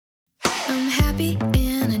I'm happy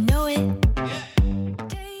and I know it.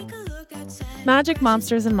 Take a look outside. Magic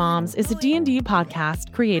Monsters and Moms is a D&D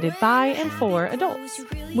podcast created by and for adults,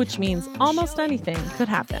 which means almost anything could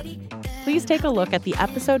happen. Please take a look at the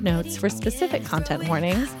episode notes for specific content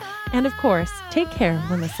warnings, and of course, take care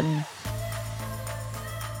when listening.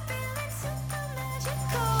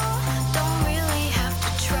 Don't really have to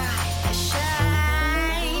try to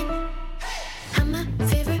shine. I'm my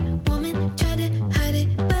favorite woman, tried to hide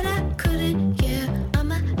it, but I couldn't. Yeah, I'm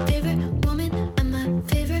my favorite woman. I'm my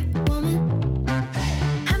favorite woman.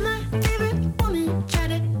 I'm my favorite woman, tried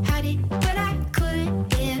to hide it, but I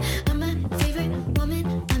couldn't. Yeah, I'm my favorite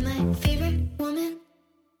woman. I'm my favorite woman.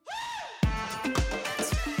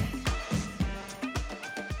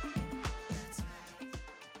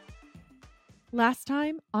 Last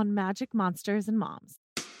time on Magic Monsters and Moms.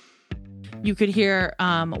 You could hear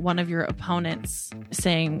one of your opponents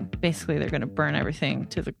saying basically they're going to burn everything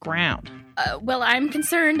to the ground. Well, I'm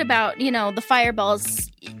concerned about, the fireballs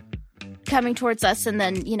coming towards us and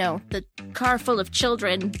then, the car full of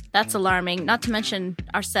children. That's alarming, not to mention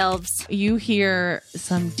ourselves. You hear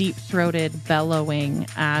some deep-throated bellowing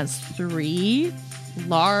as 3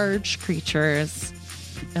 large creatures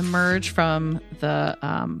emerge from the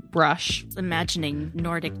brush. Imagining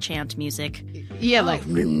Nordic chant music. Yeah, like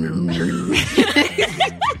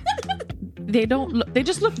they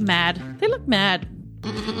just look mad. They look mad.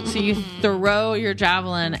 So you throw your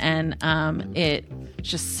javelin and it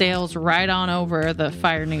just sails right on over the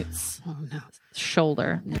fire newt's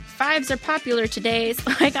shoulder. 5s are popular today,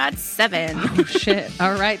 so I got 7. Oh shit.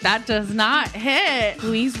 All right, that does not hit.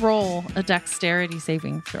 Please roll a dexterity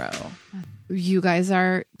saving throw. You guys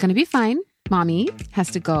are going to be fine. Mommy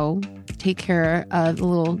has to go take care of the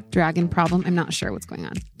little dragon problem. I'm not sure what's going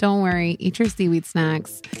on. Don't worry. Eat your seaweed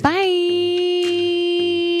snacks. Bye.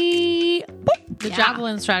 The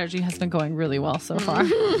javelin strategy has been going really well so far.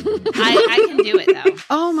 I can do it, though.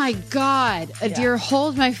 Oh my God. Dear,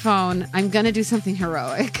 hold my phone. I'm going to do something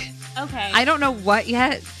heroic. Okay. I don't know what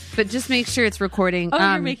yet, but just make sure it's recording. Oh,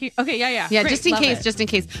 you're making... Okay, yeah. Yeah, Great, just in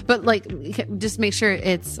case. But just make sure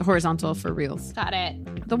it's horizontal for reals. Got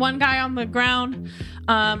it. The one guy on the ground,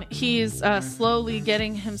 he's slowly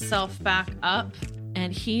getting himself back up,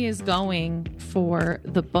 and he is going for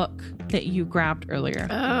the book that you grabbed earlier.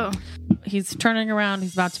 Oh. He's turning around.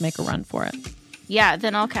 He's about to make a run for it. Yeah,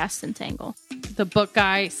 then I'll cast Entangle. The book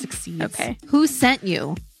guy succeeds. Okay. Who sent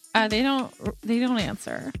you? They don't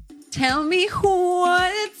answer. Tell me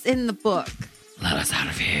what's in the book. Let us out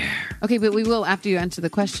of here. Okay, but we will after you answer the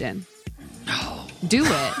question. No. Do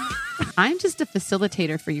it. I'm just a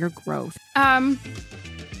facilitator for your growth. I'm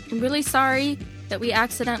really sorry that we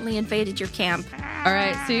accidentally invaded your camp. All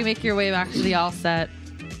right, so you make your way back to the all set.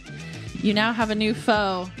 You now have a new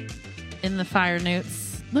foe in the fire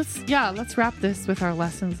newts. Let's wrap this with our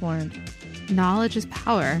lessons learned. Knowledge is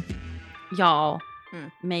power. Y'all,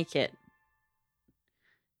 make it.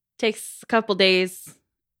 Takes a couple days.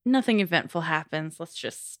 Nothing eventful happens. Let's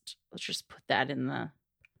just put that in the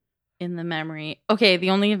memory. Okay,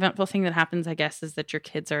 the only eventful thing that happens, I guess, is that your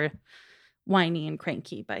kids are whiny and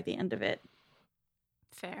cranky by the end of it.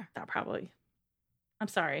 Fair. That probably... I'm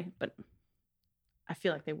sorry, but I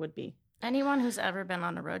feel like they would be. Anyone who's ever been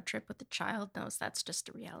on a road trip with a child knows that's just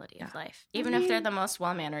a reality of life. Even if they're the most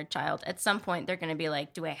well-mannered child, at some point they're going to be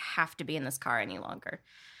like, do I have to be in this car any longer?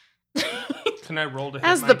 Can I roll to hit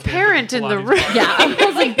As my the kid parent with in the Pilates room. bar? Yeah, I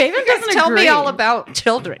was like, Baby doesn't Tell agree. me all about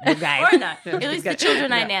children, you guys. Or not. At least the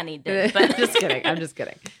children I nannied did. But I'm just kidding.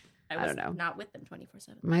 I don't was know. not with them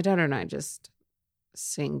 24/7. My daughter and I just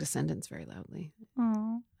sing Descendants very loudly.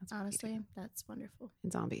 Aw. That's what we Honestly, do. that's wonderful.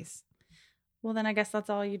 And zombies. Well, then I guess that's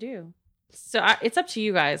all you do. So it's up to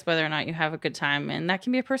you guys whether or not you have a good time, and that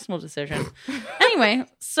can be a personal decision. Anyway,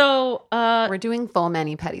 so We're doing full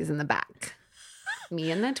mani-pedis in the back. Me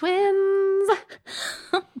and the twins.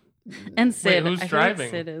 and Sid. Wait, who's I feel like driving?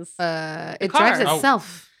 Sid is. It car. drives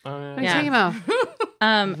itself. Oh, What are yeah. you talking about?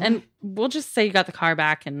 And we'll just say you got the car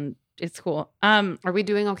back, and it's cool. Are we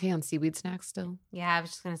doing okay on seaweed snacks still? Yeah, I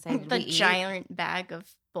was just going to say, did The we eat? giant bag of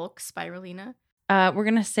bulk spirulina. We're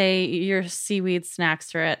gonna say your seaweed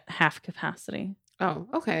snacks are at half capacity. Oh,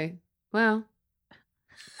 okay. Well,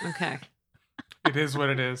 okay. It is what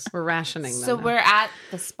it is. We're rationing them. So now. we're at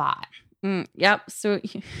the spot. Yep. So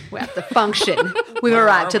We're at the function. We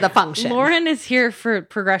arrived to the function. Lauren is here for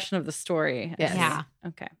progression of the story. Yes. Yeah.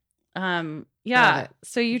 Okay. Got Yeah. it.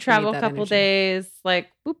 So you travel a that couple energy. days,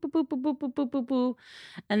 like boop boop boop boop boop boop boop boop boop,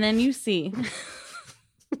 and then you see.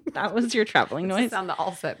 That was your traveling noise. on the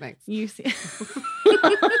all set mix. You see.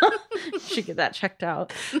 Should get that checked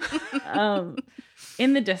out.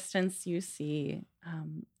 In the distance, you see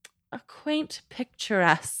a quaint,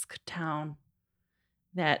 picturesque town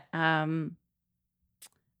that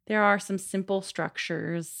there are some simple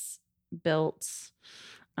structures built.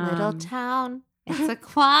 Little town. It's a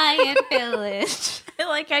quiet village. I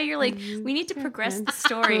like how you're like, we need to progress the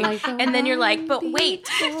story. Like a And then you're like, but wait,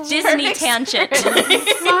 beautiful Disney tangent.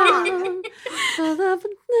 song full of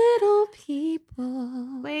little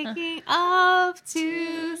people waking up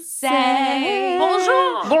to say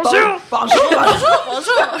Bonjour. Bonjour. Bonjour.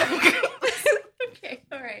 Okay,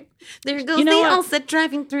 all right. There goes You know the what? Elsa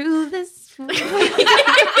driving through this.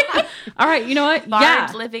 All right, you know what?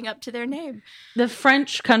 Bards living up to their name. The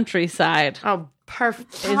French countryside Oh,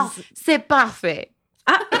 perfect. is C'est parfait.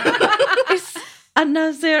 it's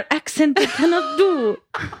another accent I cannot do.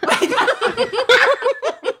 That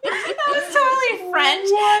was totally French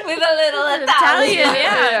with a little Italian.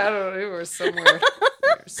 Yeah. I don't know. We were somewhere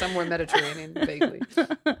Mediterranean, vaguely.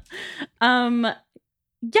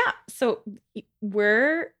 Yeah, so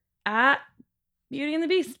we're at Beauty and the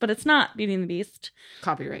Beast, but it's not Beauty and the Beast.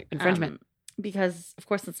 Copyright infringement. Because of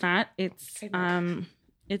course it's not. It's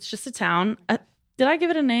just a town. Did I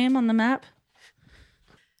give it a name on the map?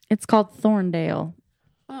 It's called Thorndale.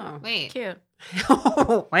 Oh, Wait, Cute.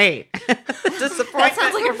 oh, wait. that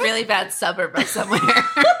sounds like a really bad suburb of somewhere.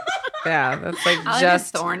 Yeah, that's like I live in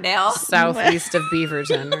just Thorndale. southeast of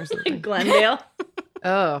Beaverton or something. Glendale.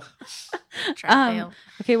 Oh, Troutdale.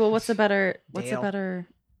 Okay, well, what's a better Dale.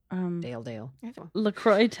 Dale.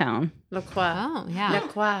 LaCroix town? La Croix. Oh, yeah. La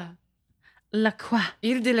Croix. La Croix.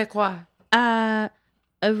 Ile de la Croix.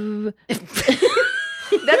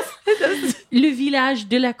 Le village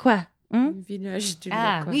de la Croix. Hein? Village de Ah,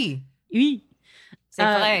 la Croix. oui. Oui. C'est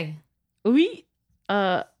vrai. Oui.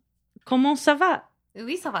 Comment ça va?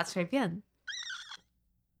 Oui, ça va très bien.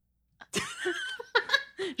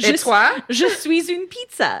 Et toi? Je suis une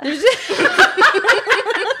pizza.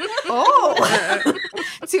 Oh!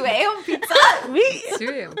 Tu es un pizza? Oui. Tu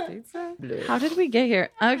es un pizza? Bleu. How did we get here?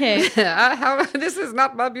 Okay. This is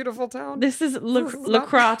not my beautiful town. This is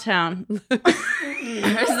LaCroix town. Is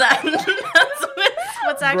that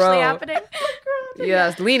what's actually Bro. happening?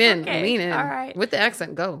 Yes, lean in. Okay, Lean in. all right. With the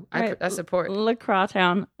accent, go. Right. I support. LaCroix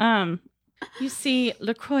town. You see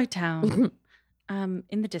LaCroix town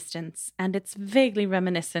in the distance, and it's vaguely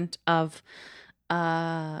reminiscent of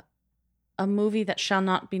a movie that shall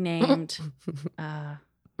not be named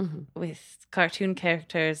with cartoon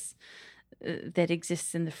characters that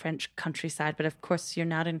exists in the French countryside. But of course, you're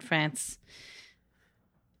not in France.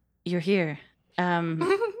 You're here.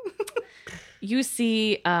 You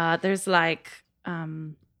see, there's like,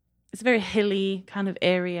 it's a very hilly kind of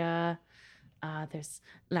area. There's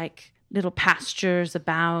like little pastures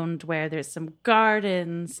abound where there's some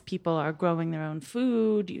gardens. People are growing their own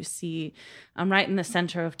food. You see, right in the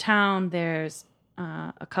center of town, there's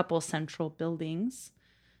a couple central buildings.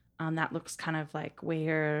 That looks kind of like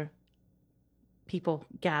where people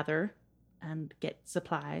gather and get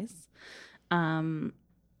supplies.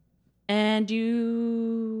 And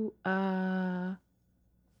you are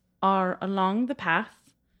along the path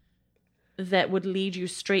that would lead you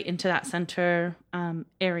straight into that center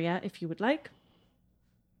area if you would like.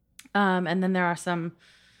 And then there are some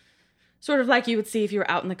sort of like you would see if you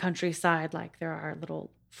were out in the countryside, like there are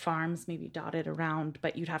little farms maybe dotted around,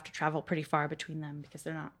 but you'd have to travel pretty far between them because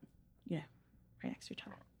they're not, right next to each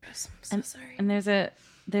other. I'm so sorry. And there's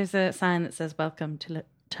a sign that says "Welcome to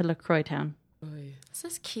LaCroix Town." Oy. This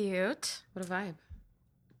is cute. What a vibe.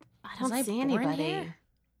 I Was don't I see born anybody. here?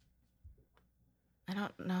 I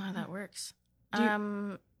don't know how that works.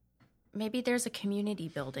 Maybe there's a community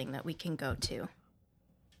building that we can go to.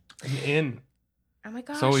 An inn. Oh my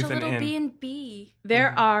gosh, always a an little inn. B&B.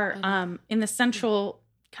 There are in the central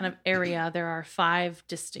kind of area, there are 5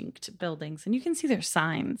 distinct buildings, and you can see their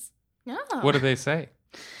signs. Oh. What do they say?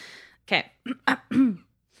 Okay.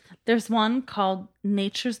 There's one called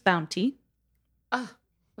Nature's Bounty. Oh,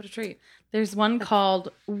 what a treat. There's one called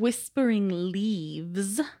Whispering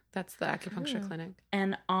Leaves. That's the acupuncture clinic.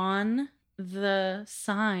 And on the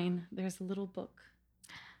sign, there's a little book.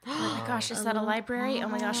 Oh my gosh, is that a library? Oh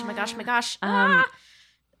my gosh, oh my gosh, oh my gosh.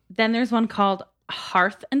 Then there's one called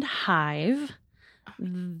Hearth and Hive.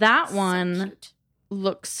 That So one cute.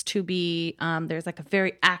 looks to be, there's like a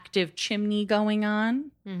very active chimney going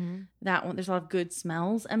on. Mm-hmm. That one, there's a lot of good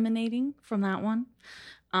smells emanating from that one.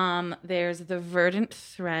 There's the Verdant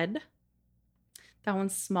Thread. That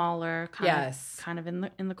one's smaller, kind of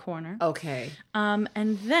in the corner. Okay. And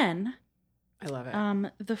then I love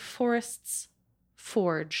it. the Forest's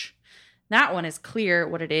Forge. That one is clear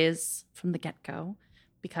what it is from the get-go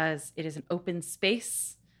because it is an open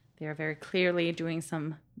space. They are very clearly doing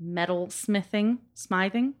some metal smithing.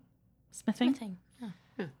 Smithing.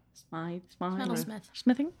 Yeah. Smithing.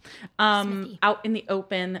 Smithy. Out in the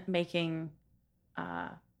open making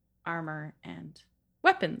armor and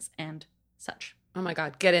weapons and such. Oh my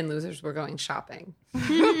God, get in, losers. We're going shopping.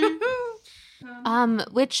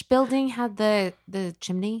 Which building had the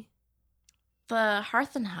chimney? The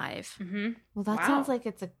Hearth and Hive. Mm-hmm. Well, that Wow. sounds like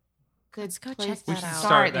it's a good Let's go place check to that out. start.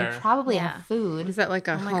 Start They there. probably Yeah. have food. Is that like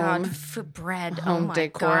a Oh my home? god, for bread. home oh my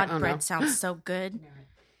decor? god, Oh, no. bread sounds so good.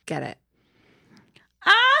 Get it.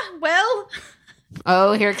 Well,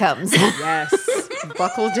 Oh, here it comes. Yes.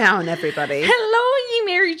 Buckle down, everybody. hello, ye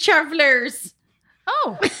merry travelers.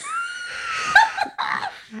 Oh.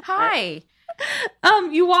 Hi.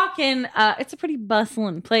 You walk in, it's a pretty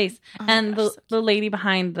bustling place. Oh my And gosh, the lady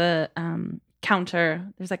behind the counter,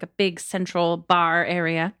 there's like a big central bar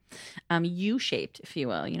area, U-shaped, if you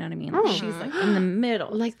will. You know what I mean? Oh. She's like in the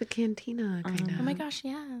middle. Like the cantina, kind of. Oh my gosh,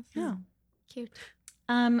 yes. Yeah. Cute.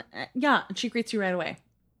 Yeah, and she greets you right away.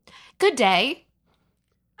 Good day.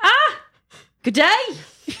 Good day.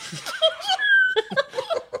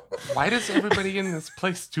 Why does everybody in this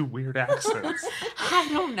place do weird accents? I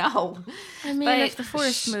don't know. I mean, But- if the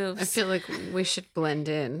forest I moves. feel like we should blend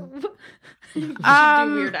in. Do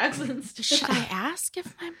weird accents. Should I ask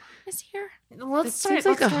if my mom is here? Let's It start. seems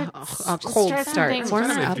like let's a start- cold start start. something. Warm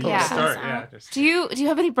Kind it of up a a Yeah. little. start, yeah. Just, Do you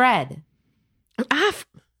have any bread? Of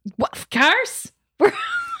course.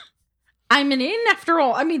 I'm an inn after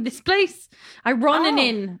all. I mean, this place. I run an Oh.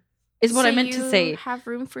 inn, is what I So meant to you say. Have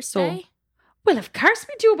room for So- stay? Well, of course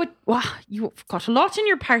we do, but wow, you've got a lot in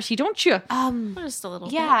your party, don't you? Just a little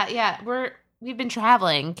Yeah. We've been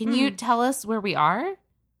traveling. Can you tell us where we are?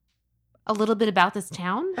 A little bit about this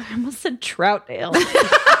town? I almost said Troutdale.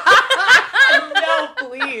 No,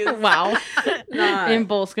 please. Wow. Not.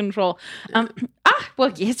 Impulse control.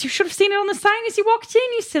 Well, yes, you should have seen it on the sign as you walked in,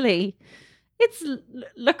 you silly. It's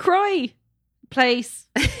LaCroix place.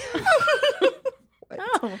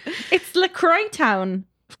 Oh. It's LaCroix town,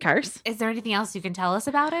 of course. Is there anything else you can tell us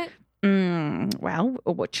about it? Well,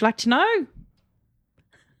 what'd you like to know?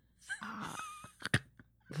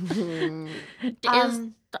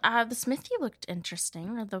 The smithy looked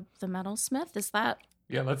interesting, or the metal smith. Is that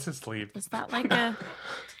yeah, let's just leave. like a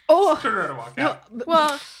Turn around and walk out.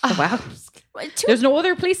 well? Oh, wow. There's no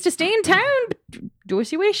other place to stay in town, but do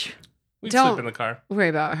as you wish. We Don't- sleep in the car. Worry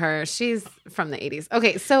about her. She's from the 80s.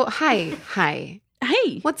 Okay, so hi.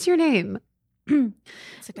 Hey, What's your name?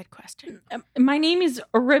 It's a good question. my name is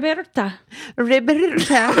Roberta.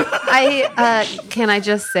 Roberta. Can I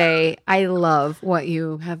just say, I love what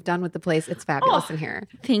you have done with the place. It's fabulous in here.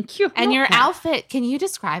 Thank you. And your outfit, can you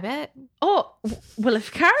describe it? Oh, well,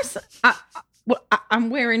 of course.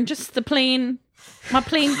 I'm wearing just my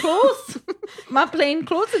plain clothes. My plain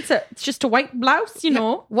clothes. It's just a white blouse, you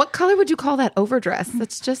know. What color would you call that overdress?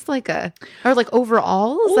 That's just like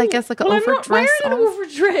overalls, I guess, like an well, I'm not overdress. wearing an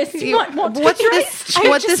overdress. You might want to What's dress. this?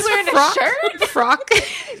 What's this wearing a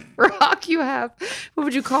frock you have? What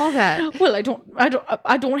would you call that? Well, I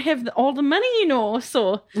don't have all the money, you know.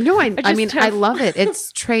 So No, I just mean, I have- love it.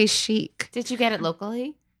 It's très chic. Did you get it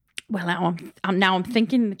locally? well, I'm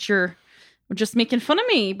thinking that you're just making fun of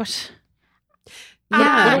me, but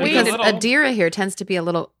Yeah, Maybe because a little. Adira here tends to be a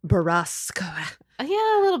little brusque.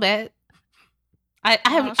 Yeah, a little bit. I'm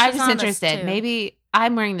she's just honest, interested. too. Maybe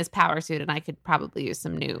I'm wearing this power suit, and I could probably use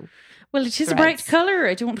some new. well, it is a bright Threads. color.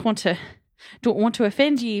 I don't want to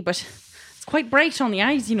offend you, but it's quite bright on the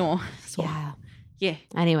eyes, you know. So yeah.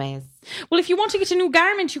 Anyways, Well, if you want to get a new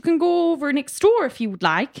garment, you can go over next door if you would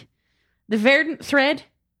like. The Verdant Thread.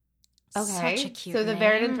 okay. Such a cute so the name.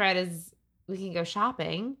 Verdant thread is we can go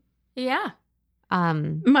shopping. Yeah.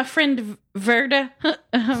 My friend Verda,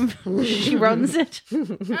 she runs it.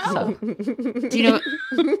 Oh. Do you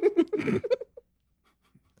know?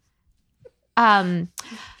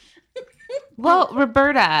 Well,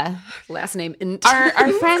 Roberta, Last name.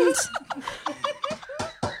 our friend.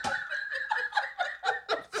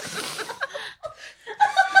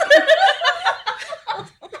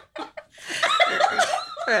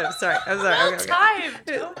 I'm sorry. Well timed.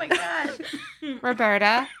 Oh my god.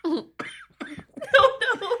 Roberta.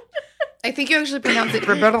 I think you actually pronounce it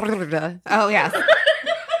Roberta. Oh yes.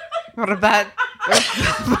 Roberta.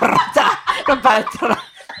 Roberta.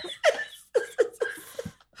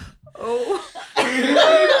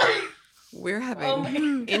 We're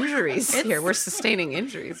having injuries here. We're sustaining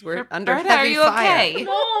injuries. We're under Roberta, heavy are you fire. okay?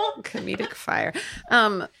 Oh, Comedic fire.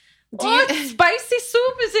 what spicy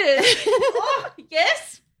soup is it? Oh,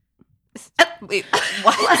 yes. Wait,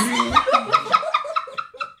 what?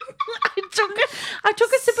 I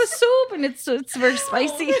took a sip of soup and it's very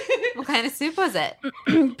spicy. What kind of soup was it?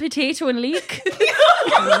 Potato and leek.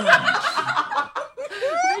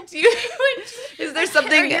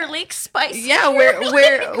 spicy. Yeah,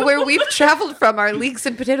 where we've traveled from, our leeks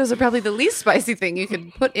and potatoes are probably the least spicy thing you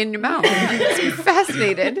can put in your mouth. I'm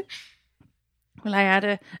fascinated. Well, I add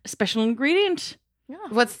a special ingredient. Yeah.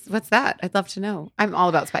 What's that? I'd love to know. I'm all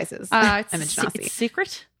about spices. It's, I'm a Genasi. it's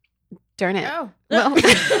secret. Darn it. Oh, Well,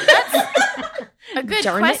 a good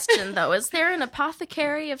Darn it. question, though. Is there an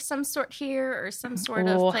apothecary of some sort here or some sort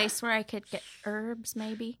Oh. of place where I could get herbs,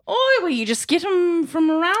 maybe? Oh, well, you just get them from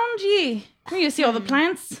around you. You see all the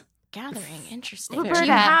plants. Gathering. Interesting. Roberta. Do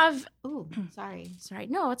you have... Ooh, sorry. Sorry.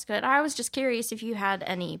 No, it's good. I was just curious if you had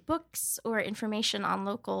any books or information on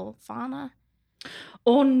local fauna.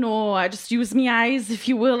 Oh no, I just use my eyes, if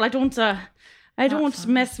you will. I don't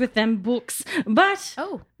mess with them books. But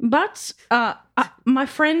Oh. my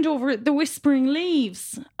friend over at the Whispering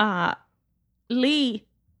Leaves, Lee.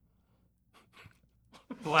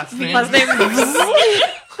 Last name.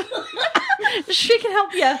 She can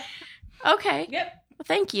help you. Okay. Yep. Well,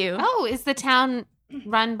 thank you. Oh, is the town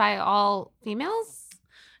run by all females?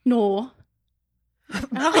 No.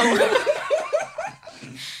 Oh.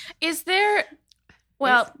 Is there...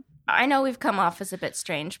 Well, I know we've come off as a bit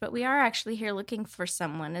strange, but we are actually here looking for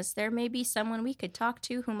someone. Is there maybe someone we could talk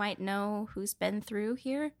to who might know who's been through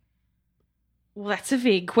here? Well, that's a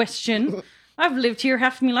vague question. I've lived here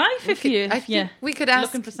half my life. I think we could ask.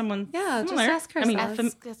 looking for someone, Yeah, just similar. ask her. I mean,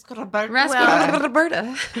 Let's go to Roberta. Ask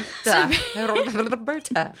Roberta.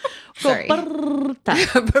 Roberta. Sorry. No.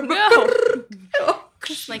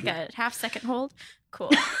 Just like a half-second hold. Cool.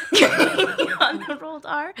 On the rolled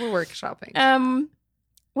R. We're workshopping.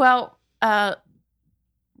 Well,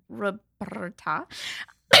 Roberta.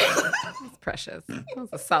 It's precious. That was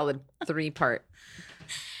a solid three trill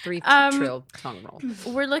tongue roll.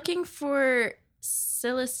 We're looking for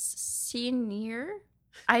Silas Senior.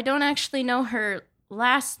 I don't actually know her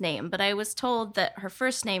last name, but I was told that her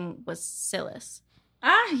first name was Silas.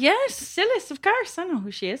 Yes, Silas, of course. I know who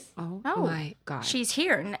she is. Oh, Oh. my God. She's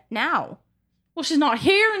here now. Well, she's not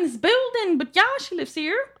here in this building, but yeah, she lives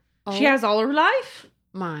here. She Oh. has all her life.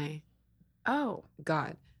 My Oh.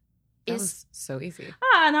 God. That Is- was so easy.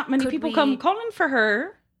 Not many Could people we- come calling for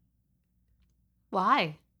her.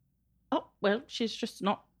 Why? Oh, well, she's just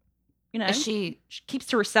not, Is she keeps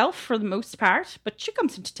to herself for the most part, but she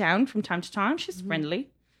comes into town from time to time. She's friendly.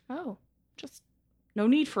 Oh. Just no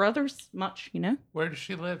need for others much, Where does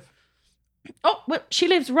she live? Oh, well, she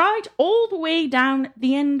lives right all the way down at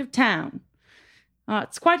the end of town.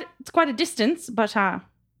 It's quite a distance, but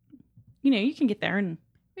you can get there in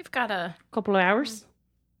We've got a a couple of hours.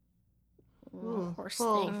 horse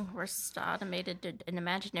cool. thing, horse automated, an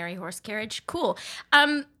imaginary horse carriage. Cool.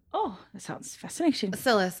 Oh, that sounds fascinating.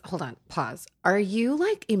 Silas, hold on. Pause. Are you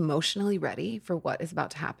emotionally ready for what is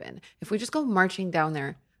about to happen? If we just go marching down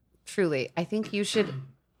there, truly, I think we should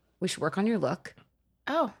work on your look.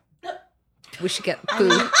 Oh, We should get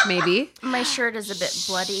food, maybe. my shirt is a bit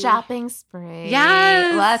bloody. Shopping spree.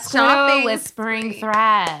 Yes, Let's shopping go whispering spree.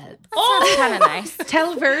 threads. That sounds kind of nice.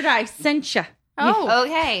 Tell Verd I sent you. Oh,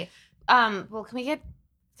 Okay. Well, can I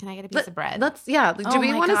get a piece of bread? Let's do Oh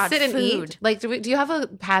we my want to God, sit and food. eat? Do you have a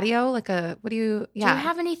patio? What do you do you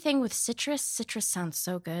have anything with citrus? Citrus sounds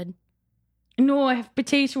so good. No, I have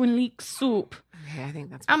potato and leek soup. Okay, I think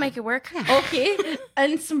that's I'll make it work. Okay,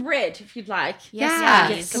 and some bread if you'd like. Yeah.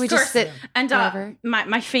 Yes, Can we of just course. sit And wherever?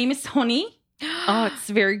 my famous honey. Oh, it's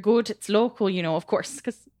very good. It's local, of course,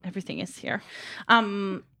 because everything is here. I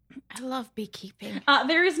love beekeeping.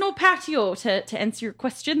 There is no patio to answer your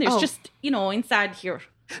question. There's Oh. just, inside here.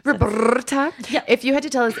 Roberta, Yeah. if you had to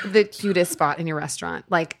tell us the cutest spot in your restaurant,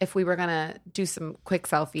 like if we were gonna do some quick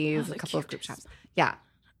selfies, the a couple of group cutest. shots. Yeah.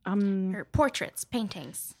 Or portraits,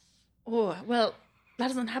 paintings. Oh, well, that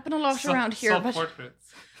doesn't happen a lot around here. But,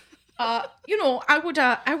 Self-portraits. I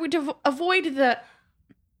would avoid the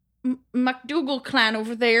McDougal clan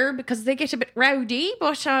over there because they get a bit rowdy.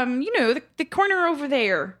 But, the corner over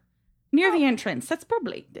there near the entrance, that's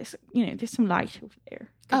probably, there's some light over there.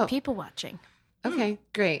 Good Oh. people watching. Okay,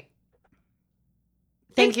 great.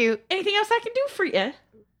 Thank you. Anything else I can do for you?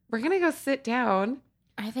 We're gonna go sit down.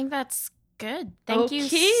 I think that's good. Thank you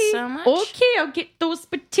Okay. so much. Okay, I'll get those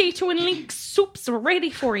potato and leek soups ready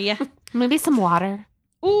for you. Maybe some water,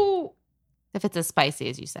 Oh, if it's as spicy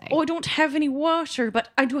as you say. I don't have any water, but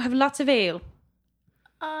I do have lots of ale.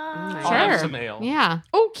 I'll Sure. have some ale. Yeah.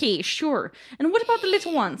 Okay, sure. And what about the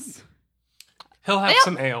little ones? He'll have Ale.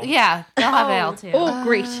 some ale. Yeah. They'll have ale too. Oh,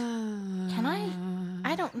 great. Can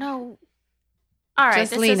I don't know. All right,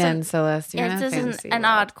 Just this lean isn't- in, Silas. You're in a This isn't fantasy an world.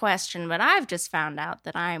 odd question, but I've just found out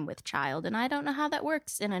that I'm with child, and I don't know how that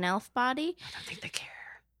works in an elf body. I don't think they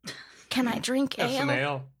care. Can I drink Have some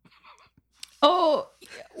ale? ale. Oh,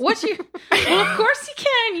 what you? Well, of course you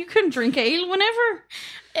can. You can drink ale whenever.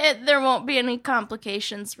 There won't be any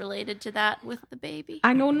complications related to that with the baby.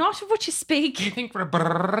 I know not of what you Do you speak. think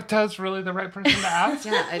Roberta is really the right person to ask?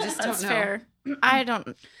 Yeah, I just That's don't know. fair. I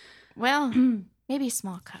don't. Well, maybe a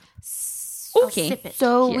small cup. Okay. Sip it.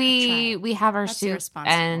 So Here, try we have our That's soup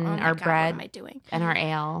irresponsible. and Oh my our God, bread What am I doing? and our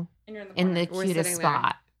ale And you're in the We're cutest sitting there.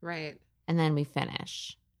 spot, Right. and then we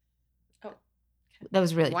finish. Oh. That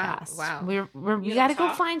was really Wow, fast. wow. We You got to go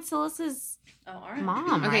talk? find Silas's Oh, all right.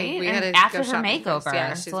 mom, Okay, right? we And gotta after go her shopping makeover. first.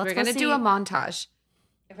 Yeah, So let's we're go gonna see. do a montage.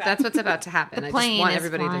 That's what's about to happen. The I plane just want is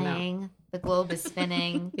everybody to know. flying. The globe is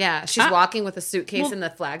spinning. Yeah, she's walking with a suitcase well, and the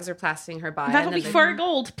flags are passing her by. That'll and be then for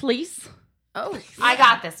gold, please. Oh, I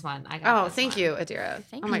got this one. I got Oh, this thank one. you, Adira.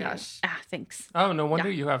 Thank Oh my you. gosh. Ah, thanks. Oh, no wonder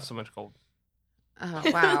Yeah. you have so much gold. Oh,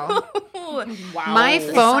 wow. Wow. My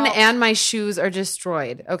phone Salt. and my shoes are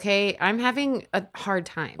destroyed. Okay, I'm having a hard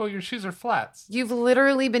time. Well, your shoes are flats. You've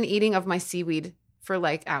literally been eating of my seaweed for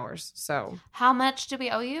like hours. So How much do we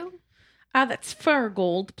owe you? That's for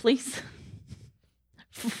gold, please.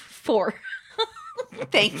 4.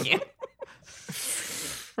 Thank you.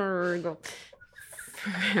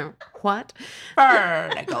 what?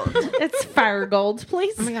 Gold. It's fire gold,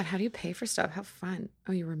 please. Oh my god, how do you pay for stuff? How fun.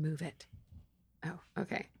 Oh, you remove it. Oh,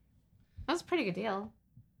 okay. That was a pretty good deal.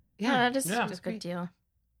 yeah, Yeah, that is Yeah. a good deal.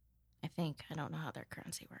 I think. I don't know how their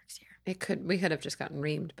currency works here. we could have just gotten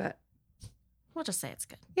reamed, but We'll just say it's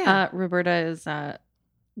good. yeah. Roberta is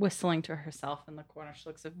whistling to herself in the corner. She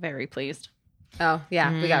looks very pleased. Oh,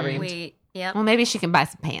 yeah, we got reamed. Yep. Well, maybe she can buy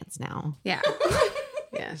some pants now. Yeah.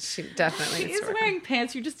 Yeah, she definitely She needs is to work on- wearing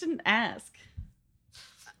pants. You just didn't ask.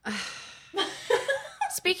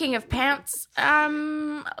 Speaking of pants,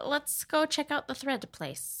 let's go check out the thread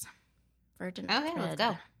place. Verdant Okay, thread. let's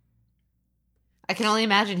go. I can only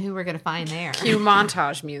imagine who we're going to find there. Cue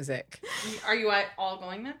montage music. Are you all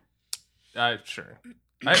going then? Sure.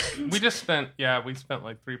 We spent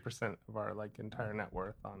like 3% of our like entire net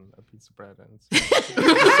worth on a piece of bread, and so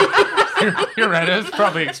you're right. It's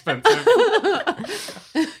probably expensive.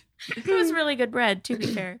 It was really good bread, to be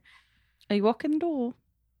fair. Are you walking the door?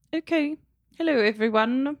 Okay. Hello,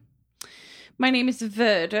 everyone. My name is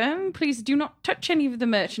Verda. Please do not touch any of the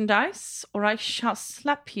merchandise, or I shall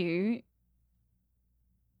slap you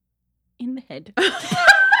in the head.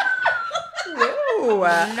 Ooh.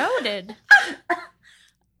 Noted.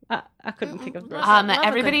 I couldn't think of the rest. Love a good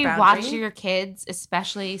Everybody boundary. watch your kids,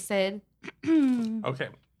 especially Sid. Okay.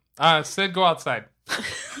 Sid, go outside.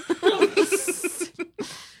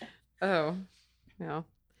 Oh. No.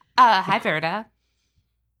 Hi, Verda.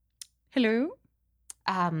 Hello.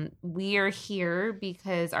 We are here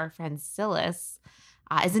because our friend Silas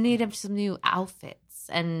is in need of some new outfits,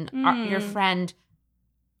 and your friend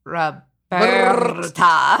Roberta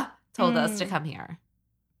told us to come here.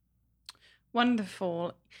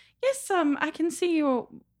 Wonderful. Yes, I can see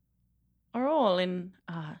you are all in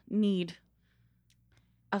need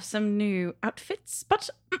of some new outfits, but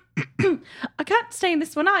I can't stay in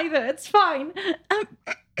this one either. It's fine.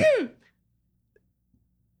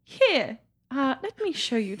 Here, let me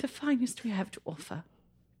show you the finest we have to offer.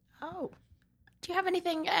 Oh. Do you have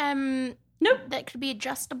anything Nope, that could be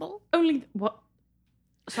adjustable only what?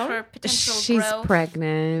 Sorry? for potential She's growth?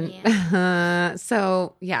 pregnant.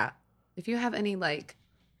 So, yeah. If you have any, like,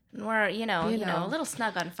 Or, you know, You know. a little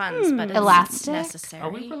snug on funds, but it's Elastic? necessary. Are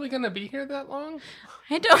we really going to be here that long?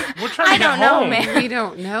 I don't. We're trying to I get don't know, home. man. we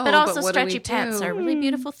don't know. But also, what do we stretchy pants do? are a really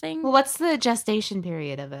beautiful thing. Well, what's the gestation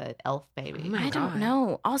period of an elf baby? Oh my I don't God.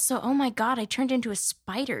 know. Also, oh my God, I turned into a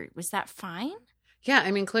spider. Was that fine? Yeah,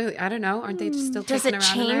 I mean, clearly, I don't know. Aren't they just still Does kicking it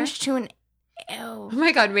around in there? change to an? Oh Ew.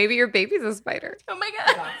 my god, maybe your baby's a spider. Oh my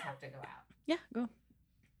God. have to go out. Yeah, go.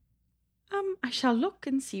 I shall look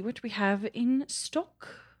and see what we have in stock,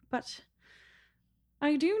 but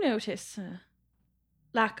I do notice a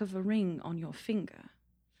lack of a ring on your finger.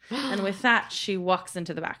 And with that, she walks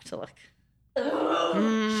into the back to look.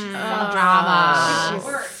 Drama.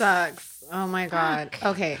 Sucks. Oh my god.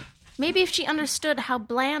 Okay. Maybe if she understood how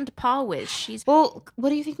bland Paul was, she's. Well, what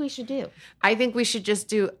do you think we should do? I think we should just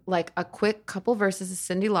do like a quick couple verses of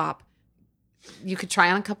Cyndi Lauper. You could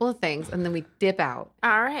try on a couple of things and then we dip out.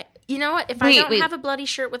 All right. You know what? If Wait, I don't wait. have a bloody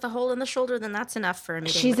shirt with a hole in the shoulder, then that's enough for a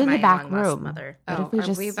meeting. She's with in the my back long-lost room. Mother. What Oh, if we are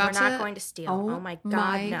just- we We're about not to? going to steal. Oh Oh my God,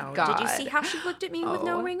 my no! God. Did you see how she looked at me with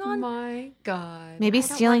no ring on? My god. Maybe I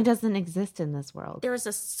don't stealing want- doesn't exist in this world. There's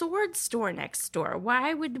a sword store next door.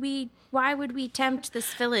 Why would we tempt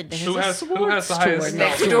this village? Who has the highest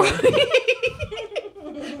next stealth? door.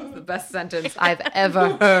 The best sentence I've ever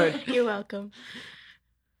heard. You're welcome.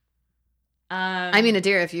 I mean,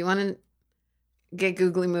 Adira, if you want to, get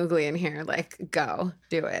googly moogly in here. Like, go.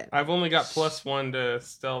 Do it. I've only got +1 to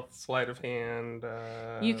stealth, sleight of hand.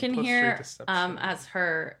 You can +3 hear deception. as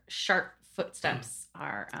her sharp footsteps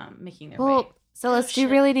are making their Well, way Silas, do you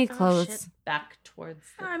shit. really need Oh, clothes? shit. back towards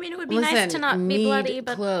the... I mean, it would be Listen, nice to not be need bloody,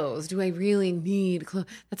 but clothes. Do I really need clothes?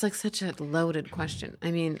 That's like such a loaded question. I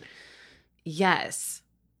mean, yes.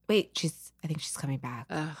 Wait, I think she's coming back.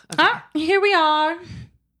 Okay. Ah, here we are.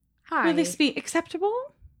 hi. Will this be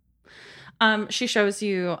acceptable? She shows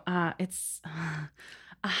you it's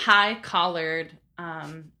a high-collared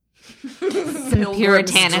Some Pilgrim's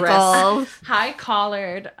puritanical.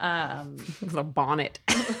 high-collared A bonnet.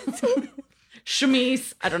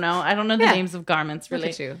 chemise. I don't know the Yeah. names of garments Look really.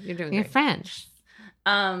 at you. You're doing You're great. French.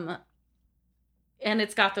 And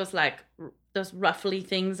it's got those those ruffly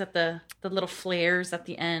things at the little flares at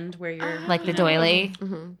the end where you're Like the doily.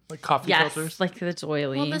 Mm-hmm. Like coffee yes, filters. like the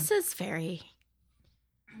doily. Well, this is very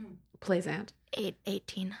Plaisant.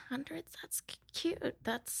 1800s. That's cute.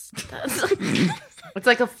 That's It's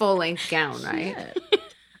like a full length gown, right?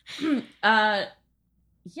 Yeah.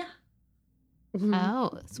 Mhm.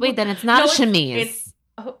 Oh, so wait, then it's not a chemise. It's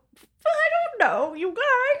I don't know, you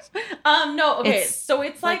guys. No, okay. It's So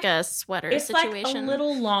it's like like a sweater it's situation. like a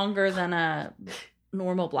little longer than a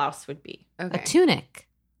normal blouse would be. Okay. a tunic.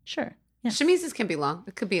 Sure. Yeah. Chemises can be long.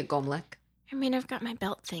 It could be a gomlek. I mean, I've got my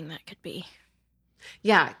belt thing that could be.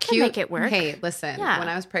 Yeah, cute. make it work. Hey, listen. Yeah. When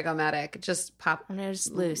I was pregomatic, just pop And it's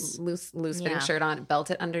loose. loose fitting Yeah. shirt on,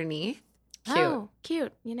 belt it underneath. Cute. Oh,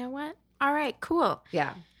 cute. You know what? All right, cool.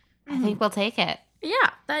 Yeah. I think we'll take it.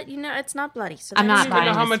 Yeah, that it's not bloody. So I'm that's not I don't good. know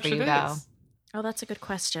buying how this much for you, it though. is. Oh, that's a good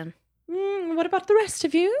question. What about the rest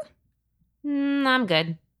of you? I'm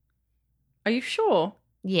good. Are you sure?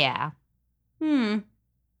 Yeah.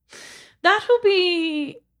 That will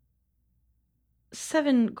be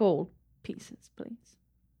 7 gold pieces, please.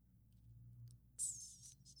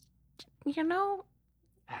 You know,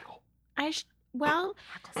 well,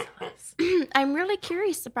 I'm really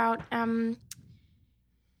curious about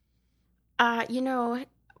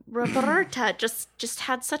Roberta just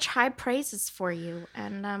had such high praises for you,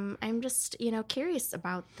 and I'm just curious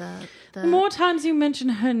about the The more times you mention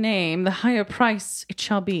her name, the higher price it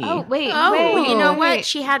shall be. Oh, wait. Oh, wait. you know what? Wait.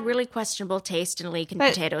 She had really questionable taste in leek and But-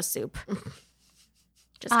 potato soup.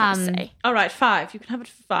 Just gotta say. All right, 5. You can have it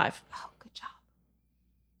for 5. Oh, good job.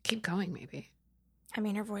 Keep going, maybe. I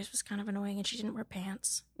mean, her voice was kind of annoying, and she didn't wear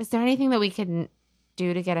pants. Is there anything that we can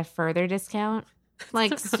do to get a further discount?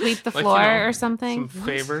 Like sweep the Like, floor or something? Some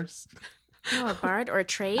favors. Oh, a bard or a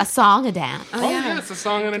trade? A song, a dance. Oh, yeah, it's a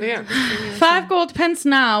song and a dance. 5 gold pence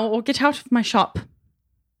now, or get out of my shop.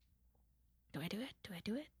 Do I do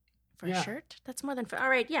it for Yeah. a shirt? That's more than. All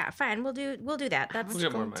right, yeah, fine. We'll do that. That's. We'll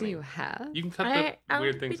get more Gold do money. you have? You can cut I'll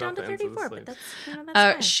weird be things down off to the ends of the 34, but sleeves. that's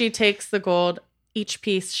fine. She takes the gold, each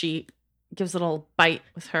piece she gives a little bite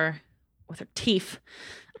with her teeth,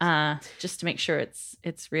 just to make sure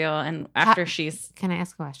it's real. And after she's Can I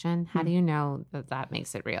ask a question? How do you know that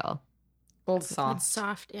makes it real? Gold It's soft.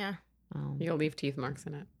 soft, yeah, Oh. You'll leave teeth marks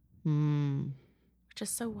in it. which is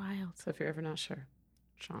so wild. So if you're ever not sure,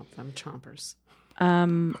 chomp them chompers.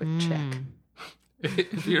 quick check.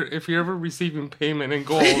 If you're ever receiving payment in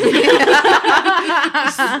gold, You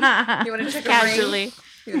want to check Casually. a ring?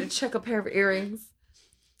 You want to check a pair of earrings?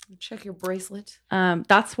 Check your bracelet.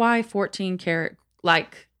 That's why 14 karat,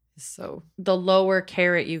 like So the lower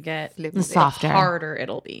carat you get, The softer. the harder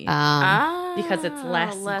it'll be. Because it's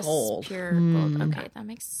less gold. Pure gold. Okay, that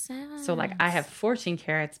makes sense. So like I have 14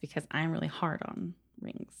 carats because I'm really hard on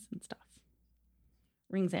rings and stuff.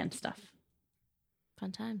 Rings and stuff.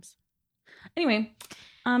 fun times. Anyway,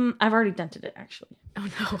 I've already dented it actually. Oh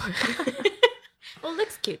no. Well, it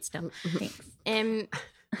looks cute still. Thanks.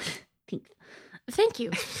 Thanks. Thank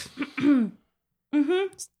you.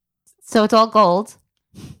 So it's all gold.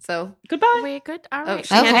 So Goodbye. We're good. All Oh, right.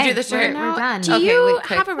 she had to Okay, do the shirt. we're done. Do Okay, you wait,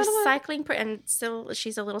 quick. have a recycling? And still,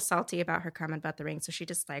 she's a little salty about her comment about the ring, so she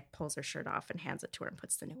just like pulls her shirt off and hands it to her and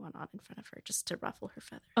puts the new one on in front of her just to ruffle her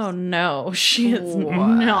feathers. Oh no, she is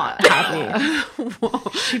not happy.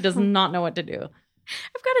 She does not know what to do.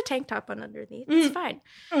 I've got a tank top on underneath. It's fine.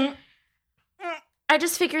 I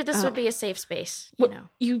just figured this would be a safe space. You know.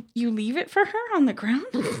 You leave it for her on the ground?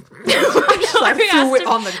 I threw it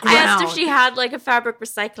on the I asked if ground. she had like a fabric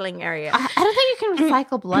recycling area. I don't think you can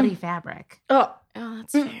recycle bloody fabric. Oh, Oh,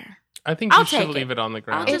 that's fair. I think I'll you should take leave it on the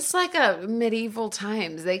ground. It's like a medieval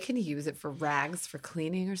times. They can use it for rags for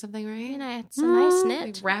cleaning or something, right? You know, it's a nice knit.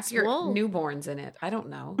 Like wrap It's your wool. newborns in it. I don't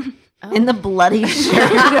know. In the bloody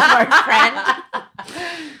shirt of our friend.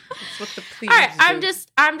 That's what the All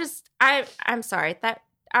right, I'm sorry.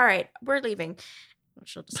 All right, we're leaving.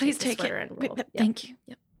 She'll just Please take the take sweater it. and Wait, roll. Thank you.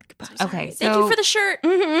 Yep. Goodbye. Okay, Thank you so for the shirt.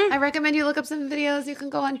 Mm-hmm. I recommend you look up some videos. You can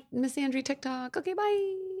go on Miss Andrew TikTok. Okay,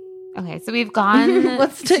 bye. okay, so we've gone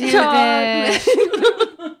What's to TikTok?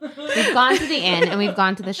 we've gone to the inn and we've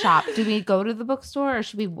gone to the shop. Do we go to the bookstore or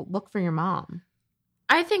should we look for your mom?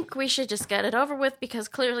 I think we should just get it over with because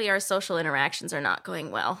clearly our social interactions are not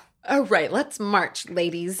going well. All right, let's march,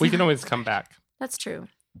 ladies. We can always come back. That's true.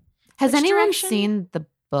 Has Which anyone direction? seen the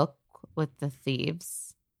book with the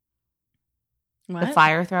thieves? What? The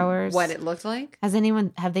fire throwers? what it looked like.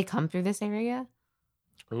 Have they come through this area?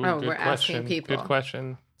 Ooh, Oh, good we're asking question. people. Good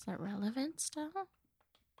question. Is that relevant still?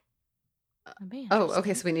 That'd be Oh, interesting.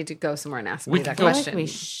 okay. So we need to go somewhere and ask We me that could go- I feel like question. we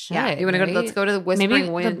should. Yeah, you want to go? right? Let's go to the Whispering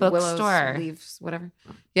the Wind, bookstore. Willows, Leaves, whatever.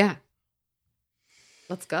 Yeah,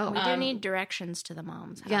 let's go. We do need directions to the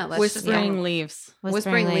mom's house. yeah, let's Whispering just leaves. go.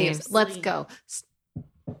 Whispering leaves. Let's go.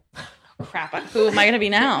 Crap. Who am I going to be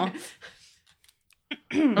now?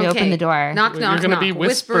 We open the door. Knock, You're knock, going to knock. be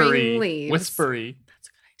Whispering whispery. leaves. Whispery.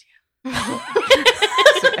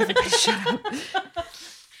 So everybody shut up.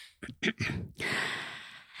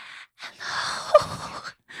 Hello.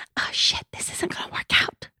 Oh, shit. This isn't going to work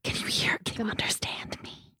out. Can you hear? Can you understand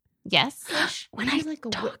me? Yes. When Maybe I like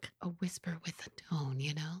talk. a whisper with a tone,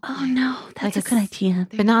 you know? Oh, no. That's Like a good idea.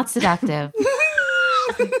 But not seductive.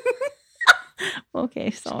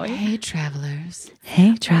 Okay, sorry. Hey, travelers.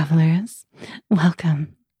 Hey, travelers.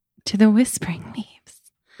 Welcome to the Whispering Leaves.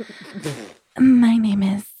 My name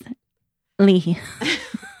is Lee.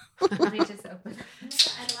 Let me just open.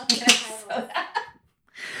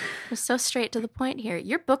 We're so straight to the point here.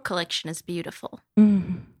 Your book collection is beautiful.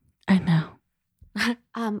 I know.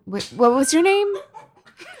 What was your name?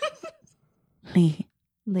 Lee.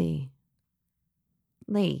 Lee.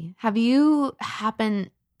 Lee. Have you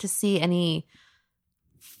happened to see any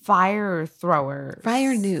fire throwers?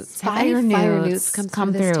 Fire newts. Have Fire any newts fire newts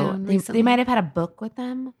come through this town They recently? might have had a book with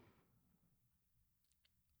them.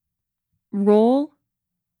 Roll.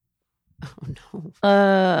 Oh,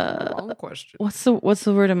 no. Wrong question. What's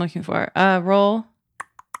the word I'm looking for? Roll.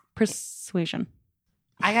 Persuasion.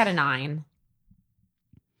 I got a 9.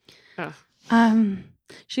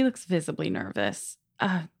 She looks visibly nervous.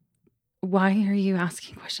 Why are you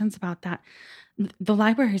asking questions about that? The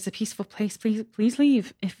library is a peaceful place. Please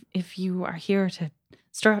leave if you are here to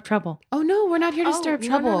stir up trouble. Oh, no, we're not here to stir up no,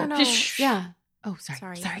 trouble. no. Shh. Yeah. Oh,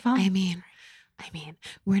 sorry. Sorry. Fine. I mean,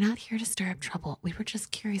 we're not here to stir up trouble. We were just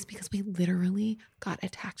curious because we literally got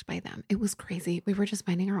attacked by them. It was crazy. We were just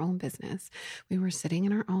minding our own business. We were sitting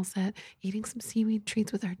in our all set, eating some seaweed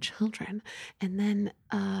treats with our children. And then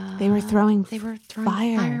They were throwing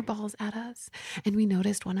fire. fireballs at us. And we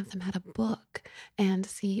noticed one of them had a book. And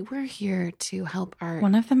see, we're here to help our...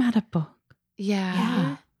 One of them had a book.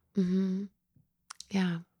 Yeah. Mm-hmm.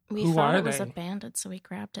 Yeah. We Who thought are it was they? abandoned, so we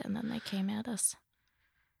grabbed it and then they came at us.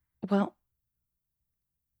 Well,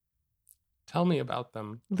 Tell me about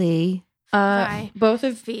them. Lee. Bye. both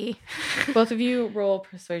of Fee. you roll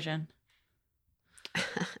persuasion.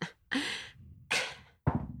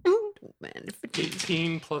 Man,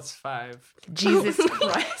 18 plus 5. Jesus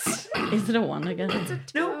Christ. Is it a 1 again?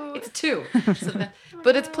 No, it's 2.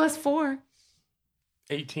 But it's plus 4.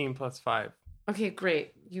 18 plus 5. Okay,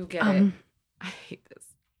 great. You get it. I hate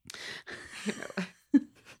this.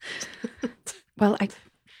 Well,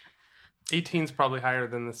 18's probably higher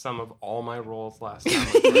than the sum of all my rolls last time.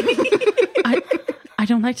 I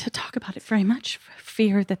don't like to talk about it very much for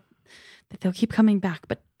fear that they'll keep coming back,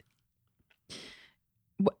 but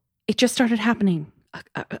it just started happening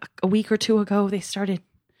a week or two ago. They started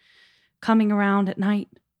coming around at night,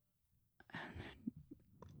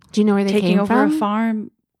 Do you know where they taking came over from? a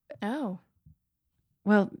farm. Oh.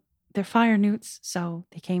 Well, they're fire newts, so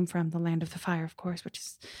they came from the land of the fire, of course, which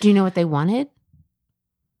is, Do you know what they wanted?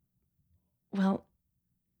 well,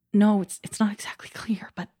 no, it's not exactly clear,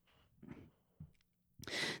 but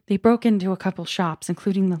they broke into a couple shops,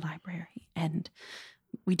 including the library, and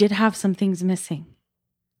we did have some things missing.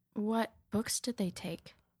 What books did they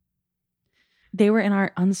take? They were in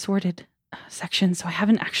our unsorted section, so I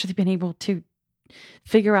haven't actually been able to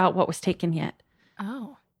figure out what was taken yet.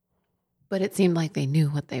 Oh. But it seemed like they knew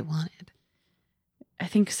what they wanted. I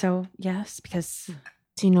think so, yes, because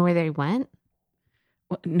Do you know where they went?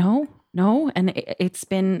 no, and it's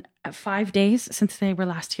been 5 days since they were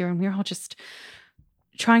last here, and we're all just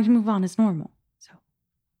trying to move on as normal. So,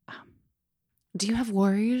 Do you have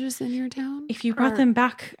warriors in your town? if you brought them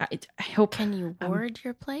back, I hope. Can you ward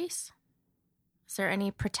your place? Is there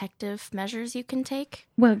any protective measures you can take?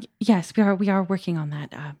 Well, yes, we are working on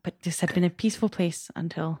that. But this had been a peaceful place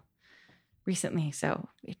until recently, so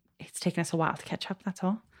it's taken us a while to catch up. That's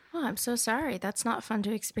all. Oh, I'm so sorry. That's not fun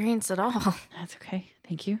to experience at all. Of That's okay.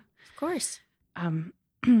 Thank you. course.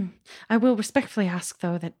 I will respectfully ask,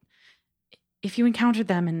 though, that if you encountered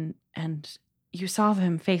them and you saw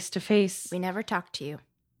them face to face. We never talked to you.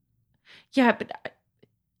 Yeah, but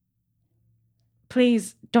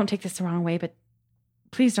please don't take this the wrong way, but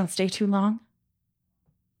please don't stay too long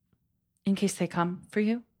in case they come for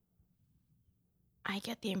you. I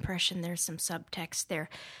get the impression there's some subtext there.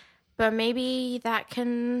 But maybe that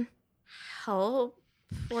can help.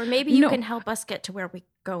 Or maybe you No. can help us get to where we're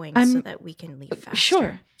going I'm- so that we can leave faster.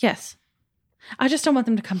 Sure, yes. I just don't want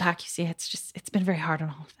them to come back, you see. It's been very hard on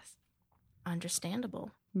all of this.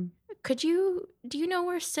 Understandable. Hmm. Do you know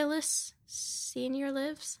where Silas Senior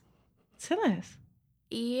lives? Silas,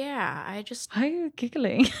 Yeah, I just why are you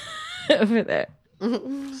giggling over there?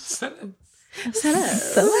 Set it.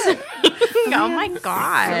 Silas. oh my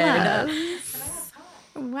god.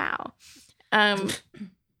 Wow.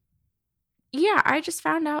 Yeah, I just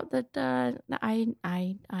found out that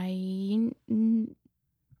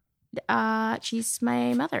she's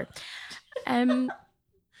my mother.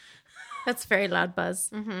 That's a very loud buzz.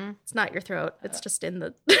 Mm-hmm. It's not your throat. It's just in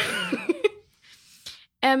the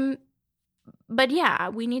but yeah,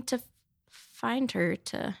 we need to find her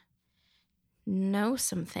to know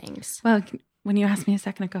some things. Well, when you asked me a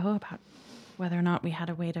second ago about whether or not we had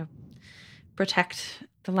a way to protect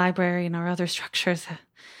the library and our other structures,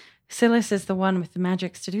 Silas is the one with the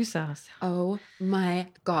magics to do so. Oh my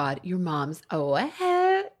God, your mom's a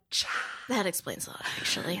witch. That explains a lot,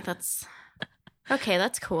 actually. That's okay.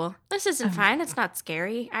 That's cool. This isn't fine. It's not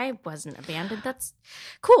scary. I wasn't abandoned. That's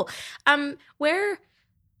cool. Where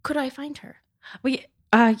could I find her? Well,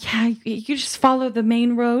 yeah, you just follow the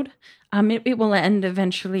main road. It will end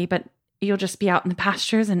eventually, but you'll just be out in the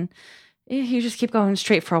pastures, and you just keep going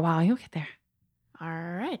straight for a while. You'll get there. All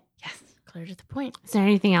right. Yes. Clear to the point. Is there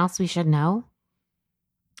anything else we should know?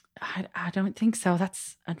 I don't think so.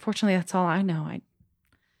 Unfortunately, that's all I know.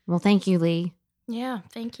 Well, thank you, Lee. Yeah.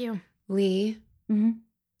 Thank you. Lee, Mhm.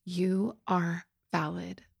 you are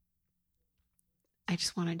valid. I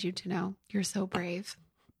just wanted you to know you're so brave.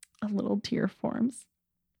 A little tear forms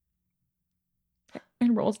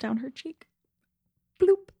and rolls down her cheek.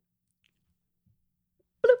 Bloop.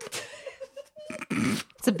 Bloop.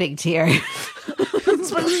 It's a big tear.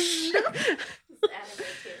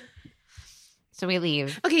 So we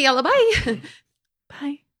leave. Okay, yalla, bye.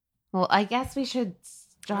 Bye. Well, I guess we should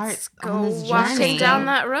start Let's on go this walking journey. down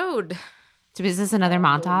that road. So is this another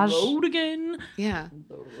montage? Road again. Yeah,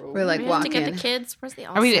 we're like We have to walking. get the kids. Where's the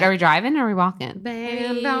Are we driving or are we walking? Band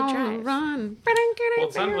Maybe on drive. run. Well,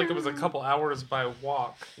 it sounded like it was a couple hours by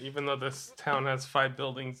walk, even though this town has 5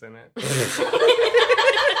 buildings in it.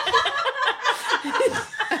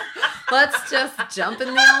 Let's just jump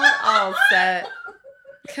in the old set.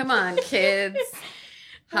 Come on, kids.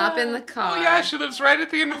 Hop in the car. Oh yeah, she lives right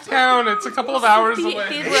at the end of town. It's a couple of hours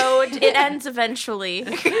away. The road. It ends eventually.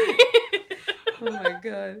 Oh my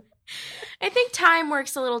God. I think time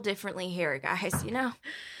works a little differently here, guys. You know.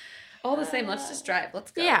 All the same, let's just drive. Let's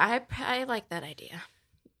go. Yeah, I like that idea.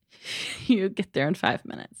 You get there in 5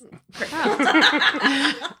 minutes. All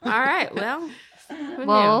right. Well. who knew?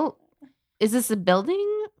 Well, is this a building?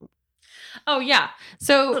 Oh yeah.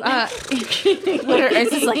 So Is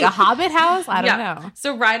this like a hobbit house? I don't know.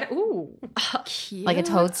 So Cute. Like a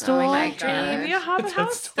toadstool? Oh my God. maybe a hobbit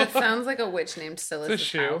house. That sounds like a witch named Silas' It's a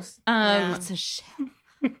shoe. house. It's a shit.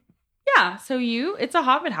 Yeah, so it's a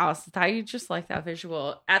hobbit house. I just like that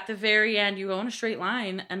visual. At the very end, you go in a straight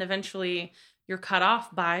line, and eventually you're cut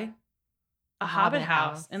off by a hobbit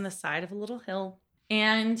house in the side of a little hill.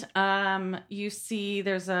 And you see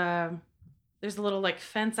there's a little like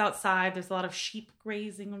fence outside. There's a lot of sheep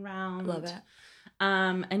grazing around. Love it.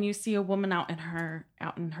 And you see a woman out in her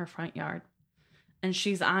front yard, and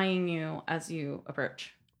she's eyeing you as you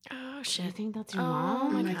approach. Oh Do shit. you think that's your Oh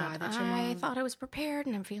mom? my God, god! that's your I mom. thought I was prepared,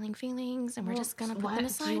 and I'm feeling feelings, and we're Well, just gonna put what? them Do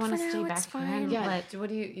aside you wanna for stay now. back It's here? fine. Yeah. Let- What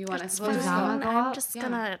do you want It's us to Does go? Zama fine. go I'm up? just Yeah.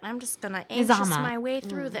 gonna anxious Zama. my way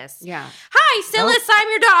through this. Yeah. Hi, Silas. I'm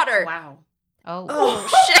your daughter. Wow. Oh. Oh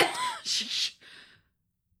shit.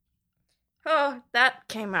 Oh, that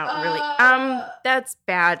came out really. That's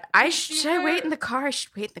bad. Should I wait in the car? I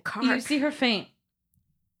should wait in the car. You see her faint.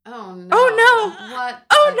 Oh no. Oh, no. What?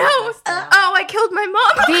 Oh no! Oh, I killed my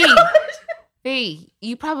mom. V. V,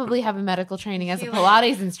 you probably have a medical training as a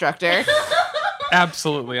Pilates instructor.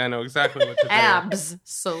 Absolutely, I know exactly what to do.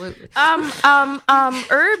 Absolutely.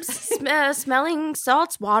 Herbs, smelling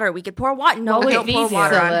salts, water. We could pour water. No, What would don't it pour be,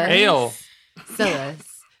 water on Silas? her. Ale. Silas.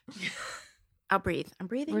 I'll breathe. I'm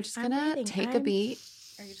breathing. We're just I'm gonna breathing. take a I'm- beat.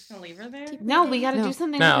 Are you just gonna leave her there? No, we got to No. do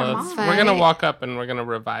something with her No, mom. fine. we're gonna walk up and we're gonna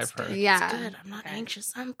revive her. Yeah. Good. I'm not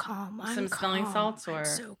anxious. I'm calm. I'm Some smelling calm. salts, I'm or-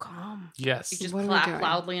 so calm. Yes. You just What are we clap doing?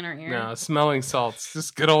 loudly in her ear. No, smelling salts.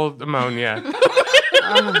 Just good old ammonia.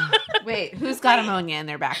 Wait, who's got ammonia in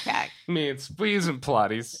their backpack? Me, it's we using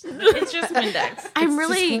Pilates. It's just Windex. I'm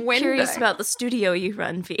really just curious Windex. about the studio you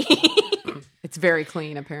run, V. It's very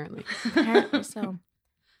clean, apparently. Apparently so.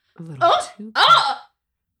 A little too.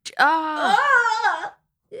 Ah.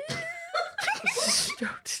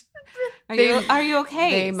 Are you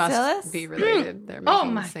okay? They must Silas? be related. They're making Oh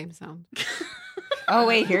my- the same sound. Oh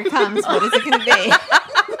wait, here it comes. What is it going to be?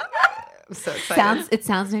 I'm so excited. It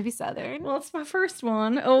sounds maybe southern. Well, it's my first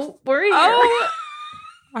one. Oh, we're here.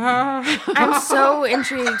 Oh, I'm so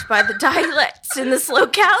intrigued by the dialects in this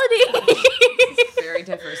locality. Very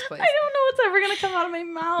diverse place. I don't know what's ever gonna come out of my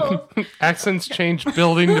mouth. Accents change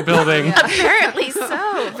building to building. Apparently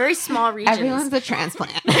so. Very small regions. Everyone's a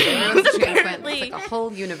transplant. Everyone's a transplant. Apparently. It's like a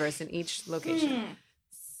whole universe in each location.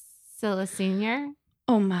 Silas Senior,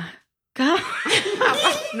 Oh my god.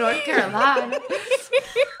 North Carolina.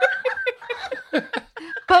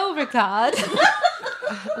 Beauregard.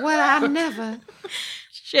 Well, I never.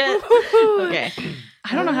 Shit. Okay.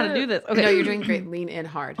 I don't know how to do this. Okay. No, you're doing great. Lean in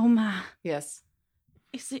hard. Oh my. Yes.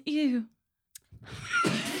 Is it you?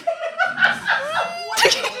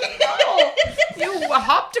 You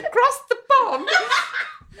hopped across the pond.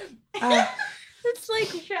 It's like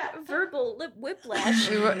verbal whiplash.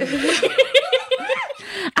 I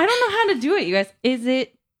don't know how to do it, you guys. Is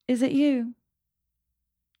it you?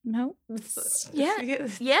 No. Yeah.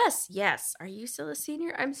 Yes. Are you Silas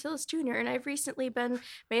Senior? I'm Silas Junior, and I've recently been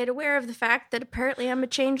made aware of the fact that apparently I'm a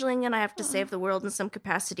changeling and I have to save the world in some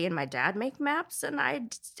capacity. And my dad make maps, and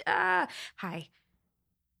hi.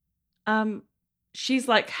 She's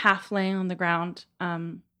like half laying on the ground.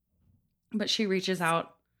 But she reaches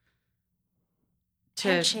out to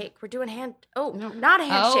Handshake. We're doing No. not a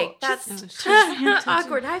handshake. Oh, That's just-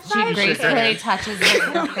 awkward. High She five. gracefully touches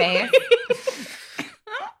her face.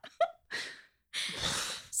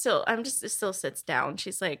 Still, still sits down.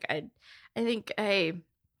 She's like,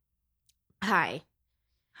 hi.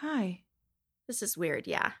 Hi. This is weird.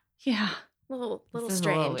 Yeah, Yeah. little This is a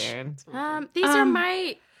strange. little weird. These are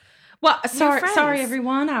my. Well, sorry, friends.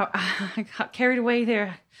 everyone. I got carried away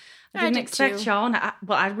there. I I didn't did expect too. y'all, and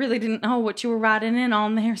I really didn't know what you were riding in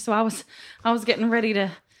on there, so I was getting ready to.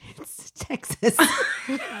 It's Texas.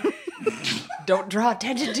 Don't draw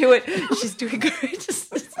attention to it. She's doing great.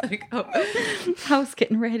 Just let it go. I was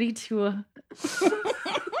getting ready to.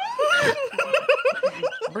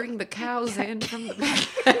 Bring the cows in from the back.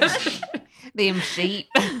 Them sheep.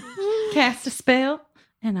 Cast a spell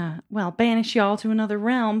and banish y'all to another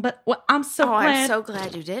realm. But I'm so glad. I'm so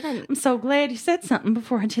glad you didn't. I'm so glad you said something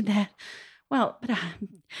before I did that. Well, but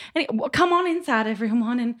anyway, come on inside,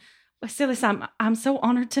 everyone. And Silas, I'm so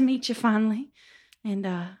honored to meet you finally. And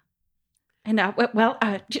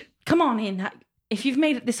come on in. If you've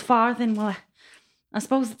made it this far, then I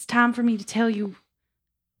suppose it's time for me to tell you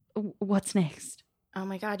what's next. Oh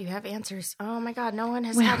my God, you have answers. Oh my God, no one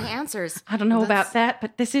has Well, had answers. I don't know Let's- about that,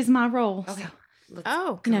 but this is my role. Okay. So Let's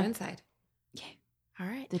Oh, go No. inside. all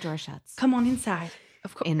right. The door shuts. come on inside.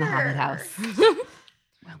 Of course. In the Hobbit house.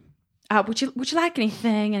 Would you like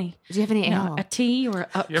anything? Any Do you have any ale? a tea or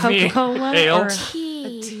a You have any Coca-Cola ale? or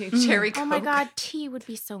Tea. Cherry Oh my Coke. God, tea would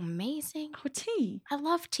be so amazing. tea? I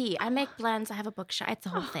love tea. I make blends. I have a bookshop. It's the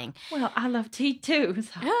whole thing. Well, I love tea too.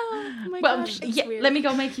 So. Oh my Well, gosh, that's yeah, weird. let me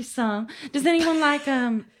go make you some. Does anyone like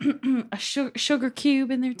a sugar cube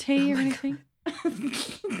in their tea or anything?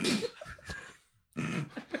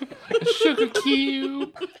 A sugar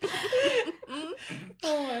cube.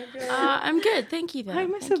 I'm good. Thank you, though. Why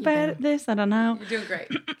am I Thank so you, bad though. at this? I don't know. You're doing great.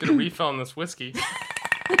 Get a refill on this whiskey.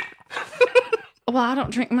 Well, I don't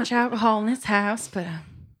drink much alcohol in this house, but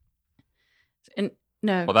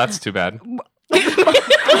no. Well, that's too bad.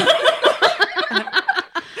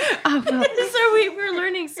 Oh, well, So we're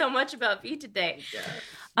learning so much about V today.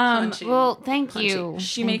 Punchy. Well, thank you.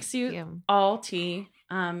 she Thank makes you all tea,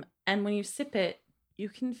 and when you sip it, you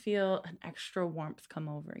can feel an extra warmth come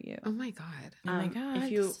over you. Oh my God. Oh my God,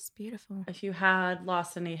 If you this is beautiful. if you had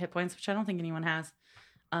lost any hit points, which I don't think anyone has,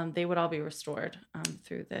 they would all be restored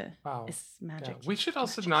through the Wow. this Yeah. magic. We should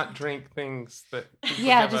also not drink things that people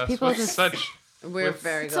Yeah, give just us people with just- such. We're With-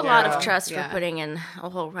 very It's good. a lot Yeah. of trust Yeah. for putting in a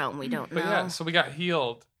whole realm we don't But know. yeah, so we got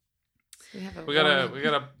healed. We have a We got warning.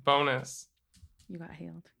 a bonus. You got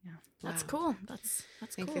healed. Yeah. That's Wow. cool. That's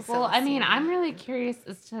Thank cool. you, Well, I mean, Celestine. I'm really curious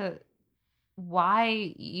as to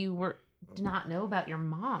why you did not know about your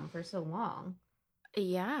mom for so long.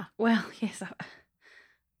 Yeah. Well, yes.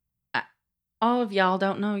 all of y'all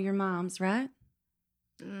don't know your moms, right?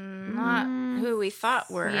 Not who we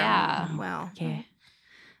thought were. Yeah. Well. Yeah.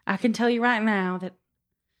 I can tell you right now that,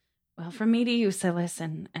 well, from me to you, Silas,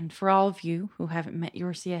 and for all of you who haven't met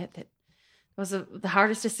yours yet, that was the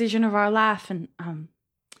hardest decision of our life. And,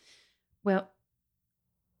 well,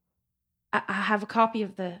 I have a copy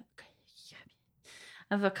of the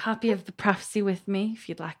prophecy with me, if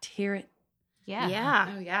you'd like to hear it. Yeah.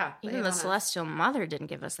 Yeah. Oh, yeah. Even the Celestial Mother didn't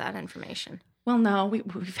give us that information. Well, no,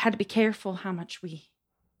 we've had to be careful how much we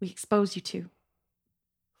expose you to.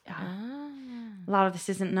 A lot of this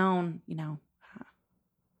isn't known, you know.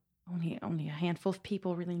 Only a handful of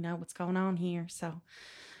people really know what's going on here. So,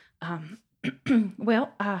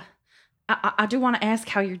 well, I do want to ask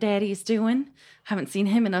how your daddy is doing. Haven't seen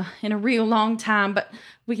him in a real long time, but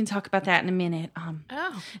we can talk about that in a minute.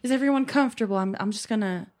 Is everyone comfortable? I'm just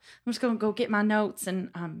gonna go get my notes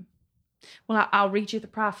and well, I'll read you the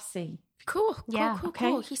prophecy. Cool. Yeah.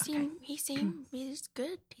 Cool. He's good. He seemed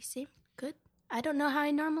good. I don't know how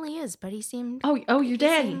he normally is, but he seemed. Oh, your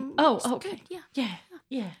daddy. seemed Okay. good,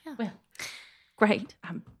 Yeah. Well, great.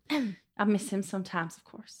 I miss him sometimes, of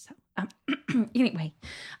course. So, anyway,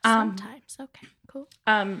 Sometimes. Okay. Cool.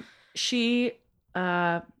 she,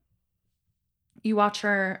 you watch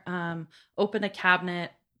her open a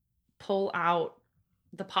cabinet, pull out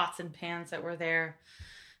the pots and pans that were there,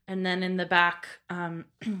 and then in the back,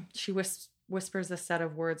 she whispers a set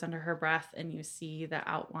of words under her breath, and you see the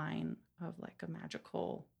outline of like a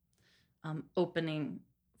magical opening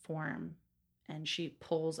form, and she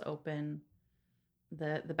pulls open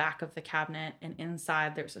the back of the cabinet, and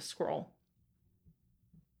inside there's a scroll.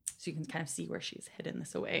 So you can kind of see where she's hidden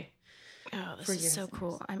this away. Oh, this for is your so listeners.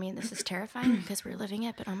 cool. I mean, this is terrifying because we're living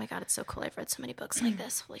it, but oh my God, it's so cool. I've read so many books like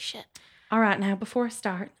this. Holy shit. All right, now before I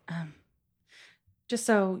start, just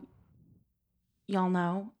so y'all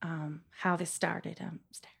know how this started.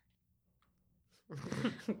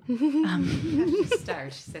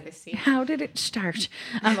 Start. She said, I see. How did it start?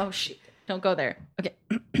 Oh shit! Don't go there. Okay.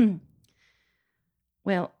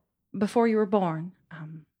 Well, before you were born,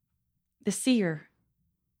 the Seer.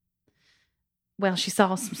 Well, she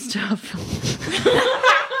saw some stuff.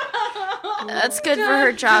 That's good for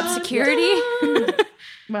her job security.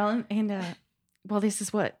 Well, well, this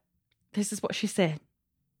is what she said.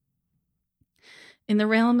 In the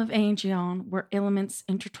realm of Angion, where elements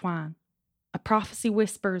intertwine, a prophecy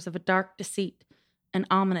whispers of a dark deceit, an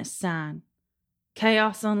ominous sign.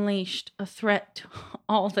 Chaos unleashed, a threat to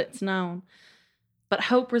all that's known. But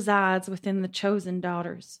hope resides within the chosen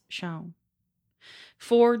daughters shown.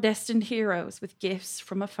 4 destined heroes with gifts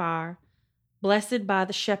from afar, blessed by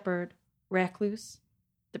the shepherd, recluse,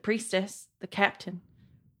 the priestess, the captain,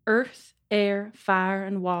 earth, air, fire,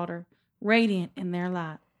 and water, radiant in their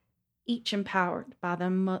light, each empowered by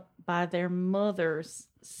their mother's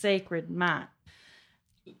sacred might.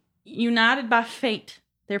 United by fate,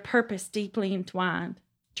 their purpose deeply entwined,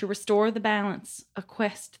 to restore the balance, a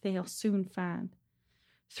quest they'll soon find.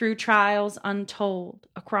 Through trials untold,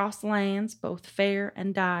 across lands both fair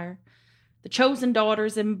and dire, the chosen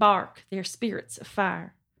daughters embark their spirits of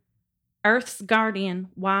fire. Earth's guardian,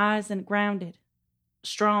 wise and grounded,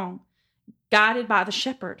 strong, guided by the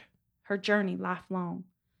shepherd, her journey lifelong.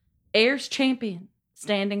 Air's champion,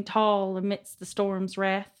 standing tall amidst the storm's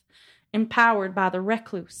wrath, empowered by the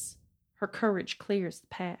recluse, her courage clears the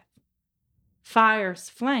path. Fire's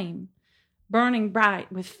flame, burning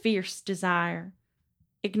bright with fierce desire,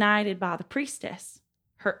 ignited by the priestess,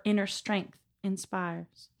 her inner strength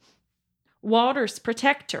inspires. Water's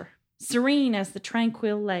protector, serene as the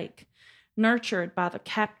tranquil lake, nurtured by the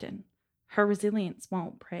captain, her resilience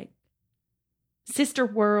won't break. Sister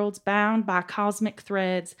worlds bound by cosmic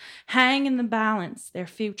threads hang in the balance, their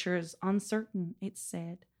futures uncertain, it's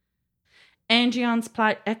said. Angion's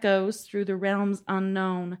plight echoes through the realms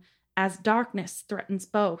unknown as darkness threatens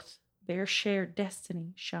both, their shared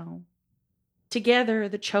destiny shown. Together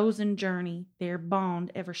the chosen journey, their bond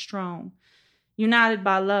ever strong. United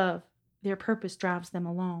by love, their purpose drives them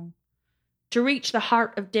along. To reach the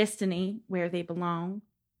heart of destiny where they belong,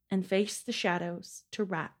 and face the shadows to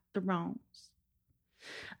right the wrongs.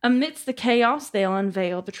 Amidst the chaos they'll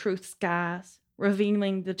unveil the truth skies,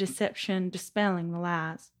 revealing the deception, dispelling the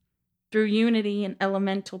lies. Through unity and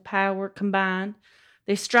elemental power combined,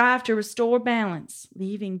 they strive to restore balance,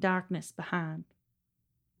 leaving darkness behind.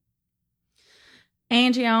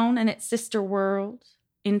 Angion and its sister world,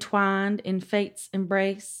 entwined in fate's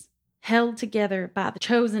embrace, held together by the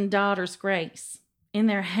chosen daughter's grace. In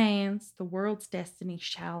their hands the world's destiny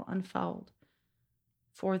shall unfold,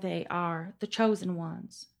 for they are the chosen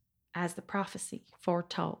ones, as the prophecy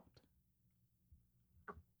foretold.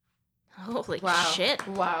 Holy Wow. shit.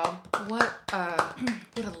 Wow. What a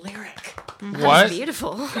lyric. What?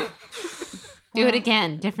 Beautiful. Do it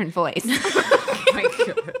again, different voice. My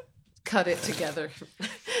God. Cut it together.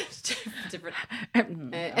 Different. I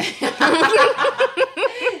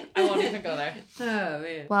won't even go there. Oh,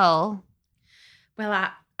 man. Well, Well,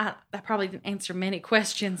 I probably didn't answer many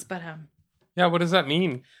questions, but Yeah, what does that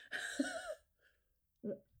mean?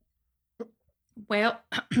 well,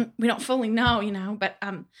 we don't fully know, but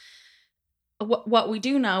what we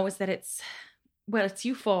do know is that it's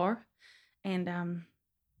you four, and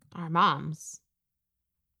our moms.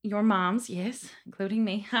 your moms, yes, including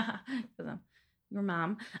me, 'cause I'm your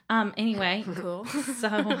mom. Anyway, Cool.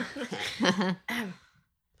 so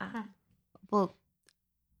Well,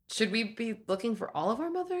 Should we be looking for all of our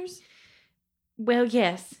mothers? well,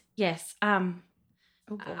 yes. Oh,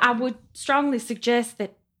 boy. I would strongly suggest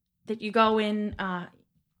that you go in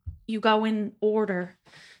order.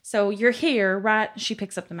 So you're here, right? She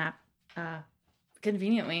picks up the map.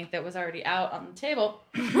 Conveniently, that was already out on the table.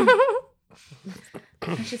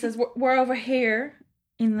 And she says, "We're over here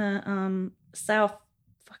in the south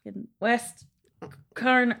fucking west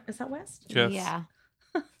corner. Is that west? Yes. yeah.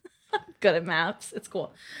 Good at maps. It's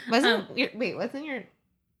cool. Wasn't your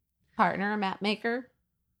partner a map maker?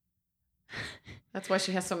 That's why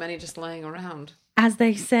she has so many just laying around. As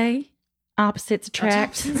they say, opposites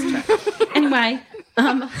attract. Anyway,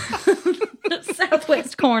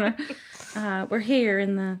 southwest corner. We're here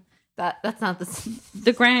in That's not the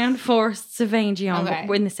the Grand Forests of Angion. Okay.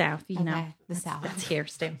 We're in the south, you know. Okay, the south. That's here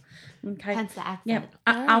still. Okay. Hence the accent. Yeah,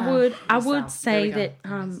 I would south. say There we that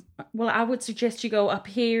go. I would suggest you go up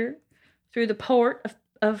here through the port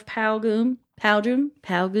of Palgoom.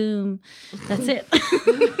 That's it.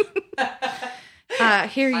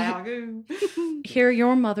 Here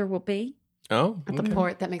your mother will be. Oh, At the okay.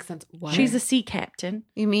 port, that makes sense. What? She's a sea captain.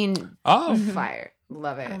 You mean Oh, fire.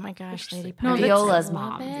 Love it. Oh my gosh, Lady No, Pie. that's- Viola's I love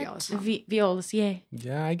mom. it. Viola's mom. Viola's, yeah.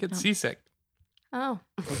 yeah, I get seasick. Oh.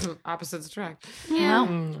 Opposites attract. Well,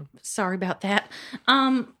 Mm. sorry about that.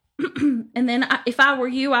 And then if I were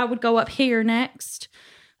you, I would go up here next,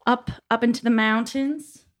 up into the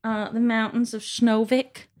mountains of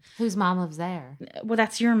Snovik. whose mom lives there? Well,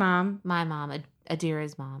 that's your mom, My mom,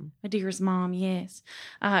 Adira's mom. Adira's mom. Yes,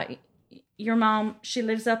 your mom. She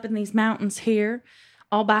lives up in these mountains here,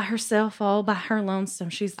 all by herself, all by her lonesome.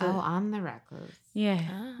 She's the Oh, I'm the recluse.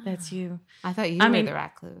 yeah. That's you. I thought you I were mean, the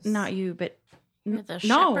recluse. Not you, but You're the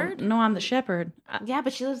no, shepherd? no, I'm the shepherd. Yeah,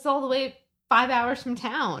 but she lives all the way 5 hours from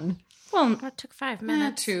town. Well, That took 5 Minute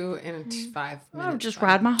minutes. 2 and 5 minutes. I'll just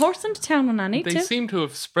ride my horse into town when I need They to. seem to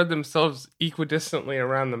have spread themselves equidistantly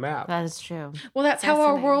around the map. That is true. Well, that's how our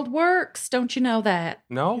Fascinating. world works. Don't you know that?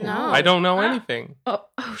 No, No. I don't know anything. Oh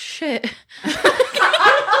shit.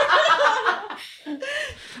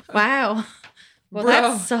 Wow. Well, Bro.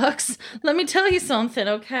 that sucks. Let me tell you something,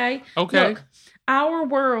 okay? Okay. Look, our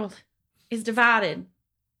world is divided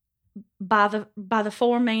by the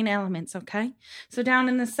 4 main elements, okay? So down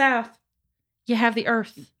in the south, you have the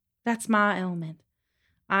earth. That's my element.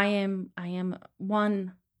 I am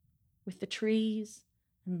one with the trees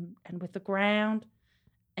and with the ground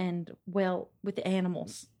and with the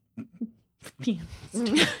animals. Yeah.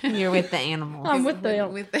 You're with the animals. I'm with the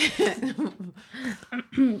With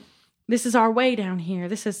the This is our way down here.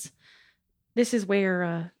 This is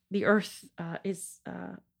where the earth is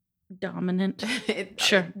dominant.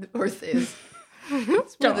 Sure. The earth is.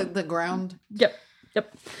 It's where the ground. Yep.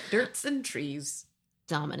 Dirts and trees.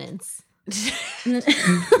 Dominance.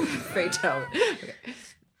 Fatal.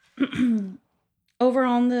 Okay. Over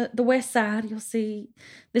on the west side, you'll see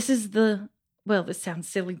this is this sounds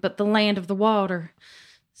silly, but the land of the water.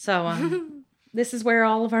 So this is where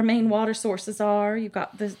all of our main water sources are. You've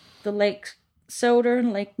got the Lake Soder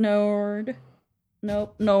and Lake Nord.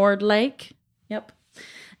 Nope, Nord Lake. Yep.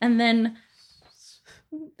 And then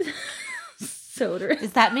Soder.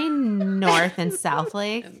 Does that mean North and South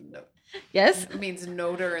Lake? And Yes. it means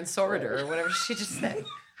noder and sorter or whatever she just said.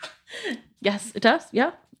 Yes, it does.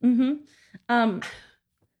 Yeah. Mm-hmm.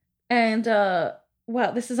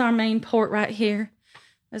 Well, this is our main port right here.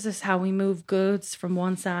 This is how we move goods from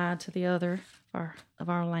one side to the other of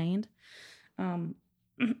our land. And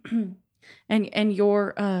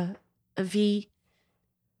your V,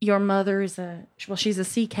 your mother is she's a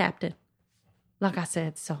sea captain, like I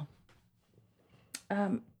said. So,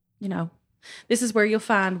 this is where you'll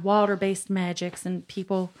find water-based magics and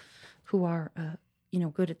people who are,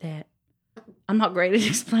 good at that. I'm not great at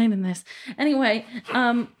explaining this. Anyway,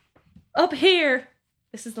 up here,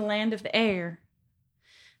 this is the land of the air.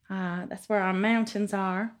 That's where our mountains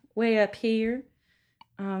are, way up here.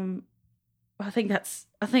 I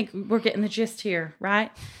think we're getting the gist here,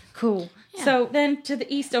 right? Cool. Yeah. So then to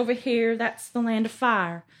the east over here, that's the land of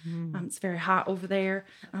fire. It's very hot over there.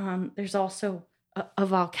 There's also a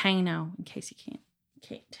volcano, in case you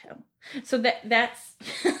can't tell. So that's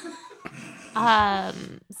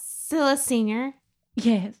Scylla Senior,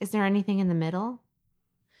 yes. is there anything in the middle?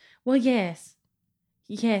 Well, yes,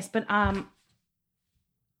 but I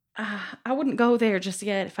wouldn't go there just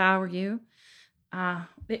yet if I were you.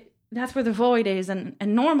 That's where the void is, and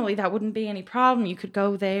normally that wouldn't be any problem. You could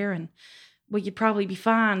go there, and well, you'd probably be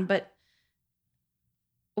fine. But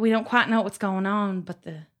we don't quite know what's going on. But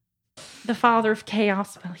the father of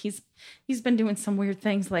chaos, well, he's been doing some weird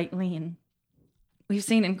things lately, and we've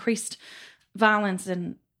seen increased violence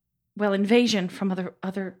and invasion from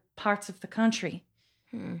other parts of the country.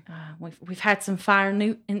 We've had some fire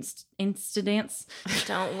incidents.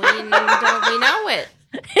 Don't we know it?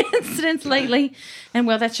 Incidents lately, and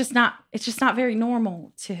it's just not very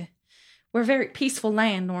normal. We're a very peaceful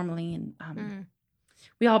land normally, and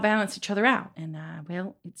we all balance each other out. And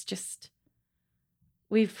it's just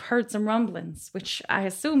we've heard some rumblings, which I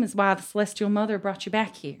assume is why the Celestial Mother brought you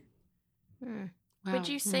back here. Wow. Would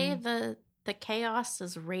you say the chaos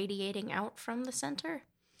is radiating out from the center?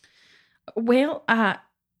 Well,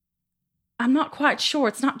 I'm not quite sure.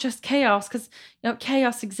 It's not just chaos, because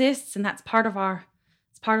chaos exists, and that's part of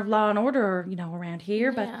law and order, around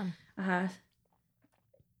here. Yeah. But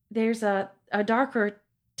there's a darker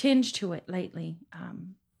tinge to it lately.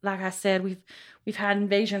 Like I said, we've had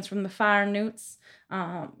invasions from the fire newts.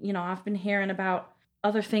 I've been hearing about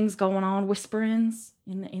other things going on, whisperings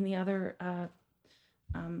in the other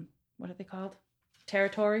what are they called?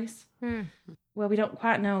 Territories. Well, we don't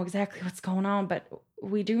quite know exactly what's going on, but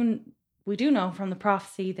we do know from the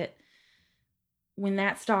prophecy that when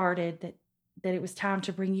that started, that it was time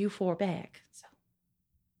to bring you four back. So,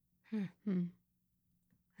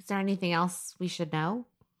 Is there anything else we should know?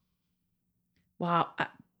 well,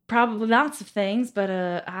 probably lots of things, but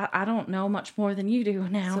I don't know much more than you do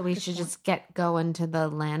now. So we at this should point. just get going to the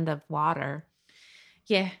land of water.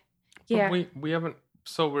 yeah. But we haven't.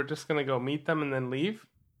 So we're just gonna go meet them and then leave.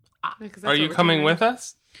 Because Are you coming with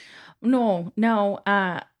us? No,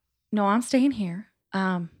 I'm staying here.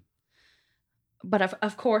 But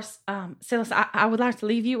of course, Silas, I would like to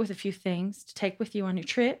leave you with a few things to take with you on your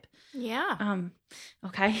trip. Yeah.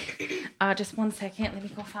 Okay. Just 1 second. Let me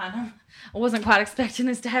go find them. I wasn't quite expecting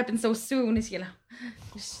this to happen so soon, as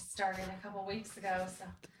just started a couple weeks ago. So,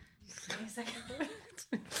 give me a second.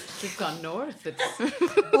 We've gone north. It's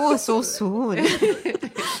Oh, so soon.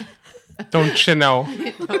 Don't you know?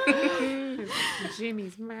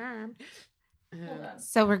 Jimmy's mom.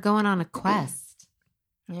 So we're going on a quest.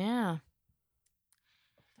 Yeah.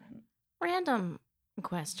 Random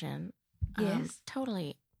question. Yes.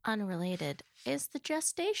 Totally unrelated. Is the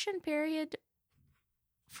gestation period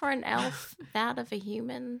for an elf that of a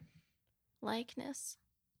human likeness?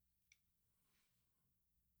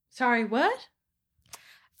 Sorry, what?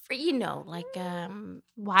 For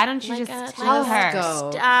Why don't you like just a- tell like her?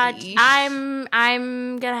 Go.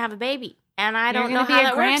 I'm gonna have a baby, and I You're don't know gonna be how a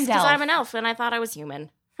that works grand because elf. I'm an elf, and I thought I was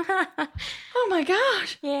human. Oh my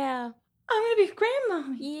gosh. Yeah, I'm going to be a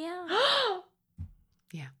grandmommy.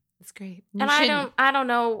 yeah. It's great. And I don't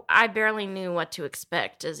know. I barely knew what to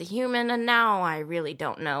expect as a human, and now I really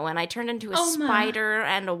don't know. And I turned into a Oh, my. spider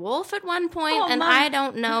and a wolf at one point, Oh, and my. I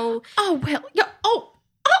don't know. Oh, well.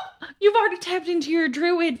 You've already tapped into your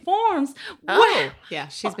druid forms. Oh. Wow. Yeah,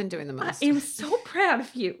 she's been doing the most. I am so proud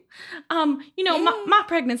of you. My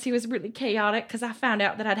pregnancy was really chaotic because I found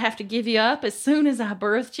out that I'd have to give you up as soon as I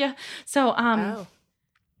birthed you. So,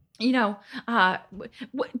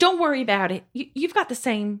 don't worry about it. You've got the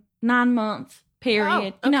same 9-month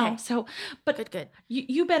period, Oh, okay. So, but Good.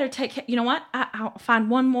 you better take. You know what? I'll find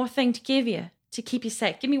one more thing to give you to keep you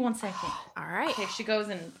safe. Give me 1 second. All right. Okay, she goes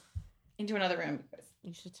into another room.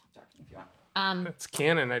 You should Talk to me if you want. It's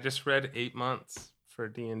canon. I just read 8 months for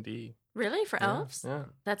D&D. Really? For elves? Yeah.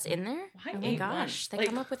 That's in there? Why Oh my 8 gosh. months? They Like-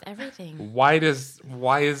 come up with everything. Why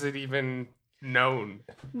is it even known?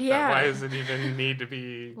 Yeah. Why does it even need to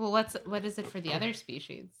be? Well, what is it for the other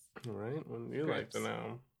species? All right. Well, you like to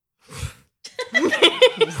know.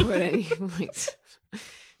 What are you, like,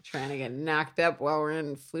 trying to get knocked up while we're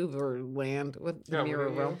in Fluver land with the Yeah, mirror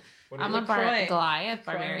what are you- room? what are I'm you- a Croy. Goliath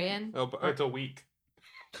barbarian. Oh, but it's a week.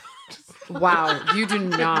 Wow, you do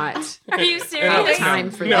not Are you have serious? time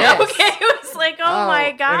for No. this. Okay, it was like, oh my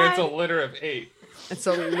And god. it's a litter of 8. It's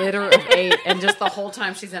a litter of 8, and just the whole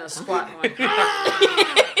time she's in a squat going,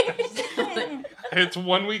 It's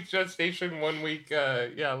 1 week gestation, 1 week,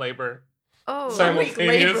 labor. Oh,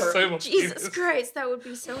 Simultaneous. Jesus Christ, that would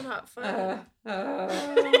be so not fun.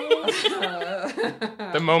 The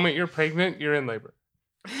moment you're pregnant, you're in labor.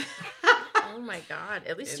 Oh my God!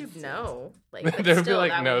 At least you know. Like, but There'd be still,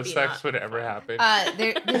 like that no would be sex not would ever fun.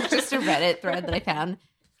 happen. There's just a Reddit thread that I found.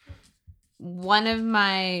 One of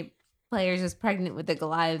my players is pregnant with a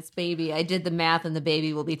Goliath's baby. I did the math, and the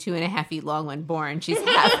baby will be 2.5 feet long when born. She's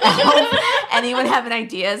half elf. Anyone have an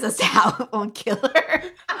ideas as to how it won't kill her?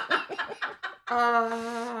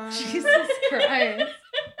 Jesus Christ.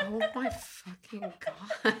 Oh my fucking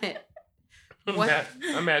God.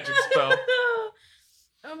 A magic spell.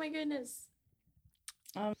 Oh my goodness.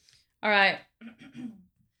 All right.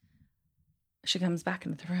 She comes back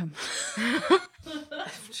into the room.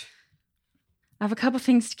 I have a couple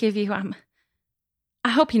things to give you. I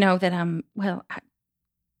hope you know that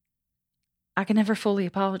I can never fully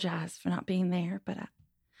apologize for not being there, but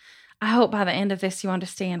I hope by the end of this you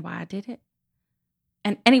understand why I did it.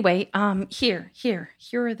 And anyway, here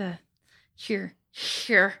are the here.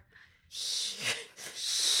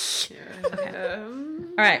 Okay.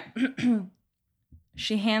 All right.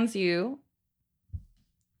 She hands you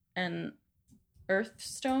an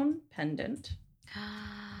earthstone pendant.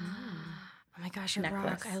 Oh my gosh, a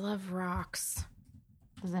Necklace. rock. I love rocks.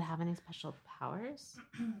 Does it have any special powers?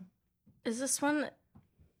 Is this one,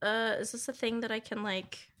 is this a thing that I can,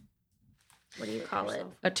 like, what do you call it?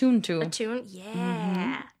 Attune to. Attune?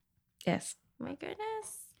 Yeah. Yes. Oh my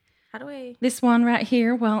goodness. How do I? This one right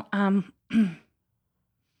here, well,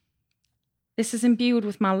 this is imbued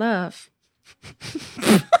with my love.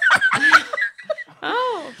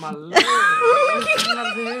 Oh. My lord.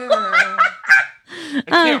 I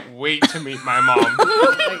can't wait to meet my mom.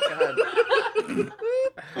 Oh my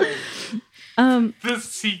God. The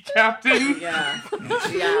sea captain. Yeah. You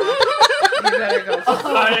better go.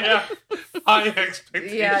 I have high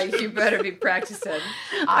expectations. Yeah, you better be practicing.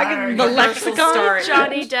 The lexicon.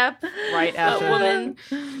 Johnny Depp. right after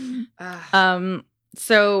after woman.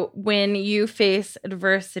 So when you face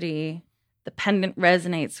adversity, the pendant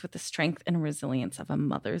resonates with the strength and resilience of a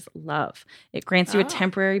mother's love. It grants you a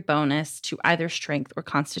temporary bonus to either strength or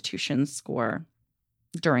constitution score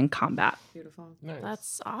during combat. Beautiful. Nice.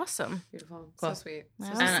 That's awesome. Beautiful. Cool. So sweet. I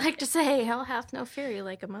So always And- like to say, hell hath no fury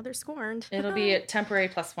like a mother scorned. It'll be a temporary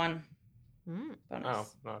 +1 bonus. Oh,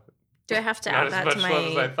 no. Do I have to Not add as that much to love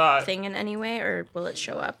as I my thought. thing in any way, or will it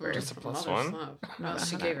show up? Or Just a Mother's +1. love. No, No,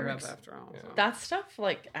 she how gave that it up works. after all. Yeah. So. That stuff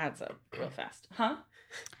like adds up real fast. Huh?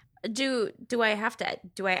 do I have to?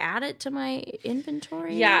 Do I add it to my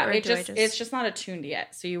inventory? Yeah, or do I it's just not attuned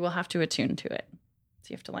yet. So you will have to attune to it. So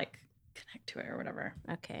you have to like connect to it or whatever.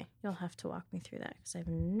 Okay, you'll have to walk me through that because I have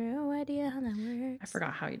no idea how that works. I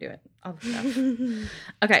forgot how you do it. All the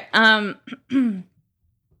stuff. Okay.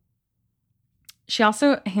 She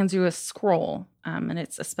also hands you a scroll, and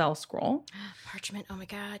it's a spell scroll. Parchment. Oh my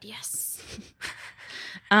god, yes.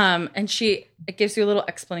 And it gives you a little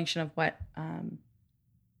explanation of what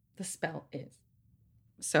the spell is.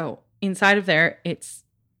 So inside of there, it's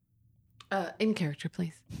In character,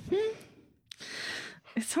 please.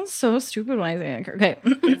 it sounds so stupid when I say it. Okay.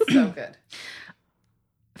 It's so good.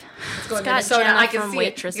 It's going got Minnesota. Jenna I can from see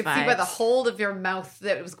Waitress it. You can see by the vibes. hold of your mouth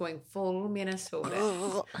that it was going full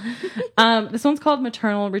Minnesota. This one's called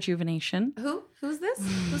Maternal Rejuvenation. Who's this?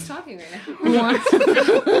 Who's talking right now?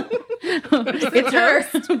 It's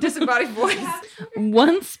her. Disembodied voice.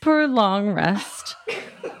 Once per long rest.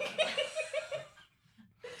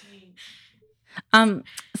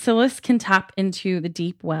 Silas can tap into the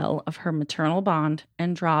deep well of her maternal bond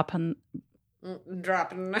and draw upon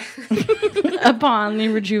Dropping. the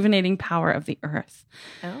rejuvenating power of the earth.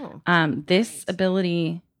 Oh. This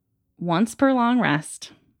ability, once per long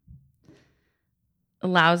rest,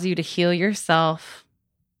 allows you to heal yourself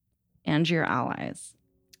and your allies,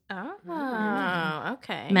 Oh.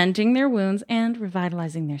 Okay. mending their wounds and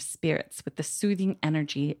revitalizing their spirits with the soothing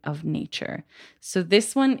energy of nature. So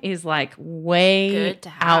this one is like way Good to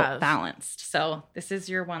have. outbalanced. So this is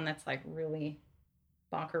your one that's like really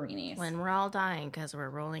bonkerinis. When we're all dying because we're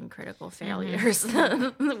rolling critical failures,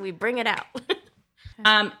 we bring it out.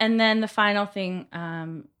 And then the final thing,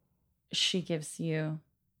 she gives you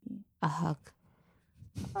A hug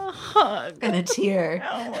a hug. and a tear.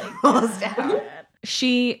 Oh Rolls down.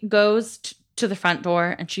 She goes to the front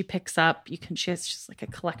door and she picks up. She has just like a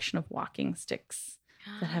collection of walking sticks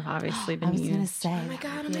that have obviously I been was gonna used. say. Oh my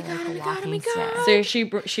God, that'd oh my be God, like oh a my God, oh my walking God. stick.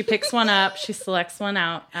 So she picks one up. She selects one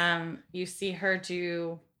out. You see her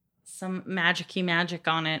do some magic-y magic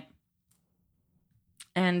on it,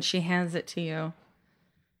 and she hands it to you.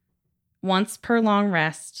 Once per long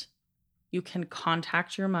rest, you can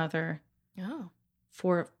contact your mother Oh.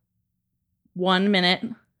 for 1 minute.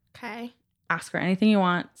 Okay. Ask her anything you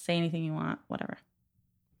want. Say anything you want. Whatever.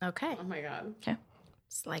 Okay. Oh my god.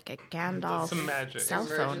 It's like a That's Gandalf some magic. cell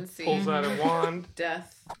phone. Emergency. Pulls out a wand.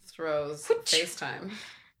 Death throws FaceTime.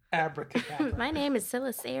 Abracadabra. My name is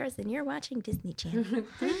Scylla Sayers, and you're watching Disney Channel.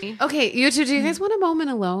 Okay, you two, do you guys want a moment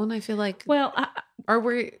alone? I feel like, Well, or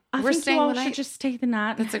we're I think staying you all the should night. just stay the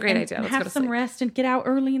night. That's a great and idea. Let's have go to some sleep. rest and get out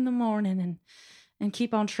early in the morning and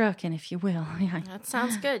keep on trucking, if you will. Yeah. That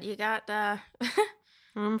sounds good. You got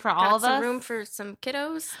Room for all of some us. room for some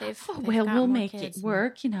kiddos. They've Oh, got well, we'll more make kids it now.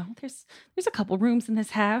 work. You know, there's a couple rooms in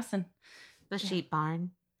this house, and The sheep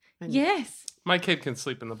barn. yes, My kid can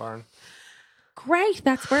sleep in the barn. great.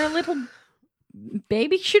 That's where a little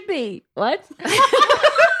baby should be. What?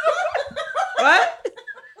 What?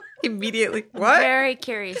 Immediately. I'm What? very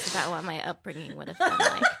curious about what my upbringing would have been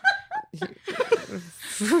like.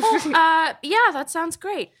 Yeah, that sounds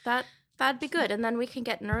great. That'd be good. And then we can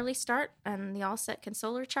get an early start, and the all set can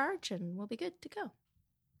solar charge, and we'll be good to go.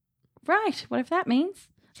 Right. Whatever that means.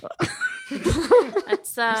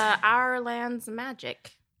 It's our land's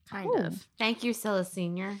magic, kind Oh. of. Thank you, Scylla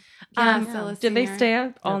Senior. Did they stay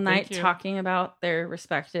up all Yeah, night thank you. talking about their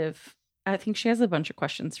respective? I think she has a bunch of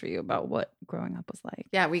questions for you about what growing up was like.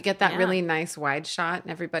 Yeah, we get that Yeah. really nice wide shot,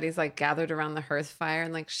 and everybody's like gathered around the hearth fire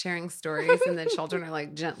and like sharing stories, and the children are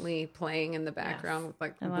like gently playing in the background with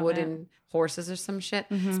like I love wooden horses or some shit.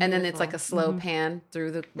 Mhm. And then it's like a slow Mhm. pan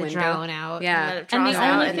through the The window. drone out. Yeah. And then it And draws the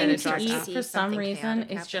out, only and then thing it to draws eat out. for some Something reason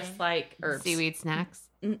chaotic is just happening. like Herbs. Seaweed snacks.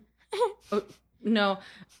 no,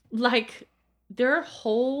 like there are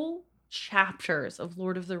whole chapters of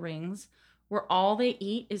Lord of the Rings where all they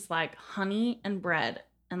eat is like honey and bread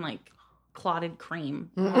and like clotted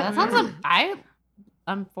cream. Mhm. That sounds.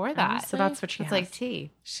 I'm for that. So that's what she It's has. like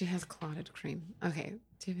tea. She has clotted cream. Okay.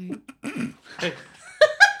 Do you have Hey.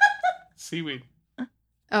 Seaweed.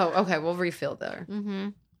 Oh, okay. We'll refill there. Mm-hmm.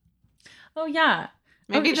 Oh yeah,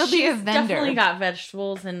 Maybe there'll be a she's vendor. Definitely got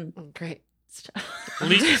vegetables and Oh, great. stuff.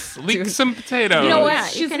 Leak some potatoes. You know what? Yeah,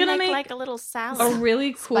 She's you can gonna make make like a little a salad.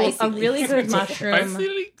 really cool, Spicy a really leeks. good mushroom Spicy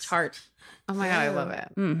leeks. tart. Oh my god, I love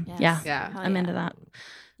it. Yes. Yeah, Yeah. Hell I'm yeah. into that.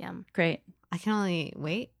 Yum. Great. I can only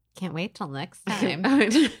wait. Can't wait till next time.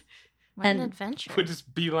 What an And- adventure. Would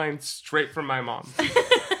just beeline straight from my mom.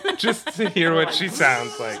 Just to hear what she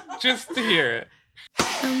sounds like. Just to hear it.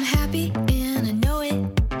 I'm happy and I know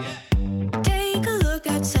it. Take a look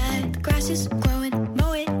outside, the grass is growing,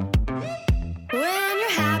 mow it. When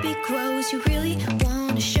your habit grows, you really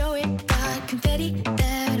want to show it. Got confetti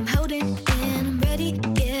that I'm holding and I'm ready,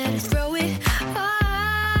 yeah, to throw it.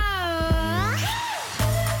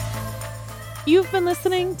 You've been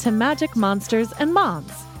listening to Magic Monsters and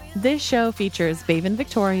Moms. This show features Baven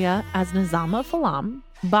Victoria as Nizama Falam,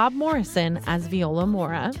 Bob Morrison as Viola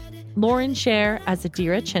Mora, Lauren Scher as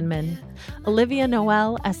Adira Chinman, Olivia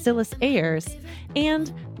Noel as Silas Ayers,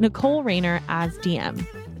 and Nicole Rayner as DM.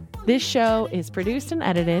 This show is produced and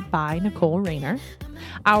edited by Nicole Rayner.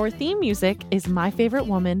 Our theme music is My Favorite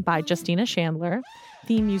Woman by Justina Chandler.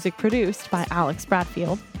 Theme music produced by Alex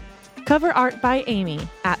Bradfield. Cover art by Amy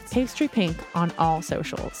at Pastry Pink on all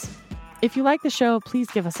socials. If you like the show, please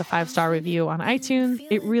give us a 5-star review on iTunes.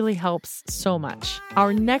 It really helps so much.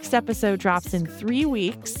 Our next episode drops in 3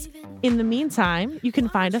 weeks. In the meantime, you can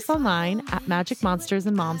find us online at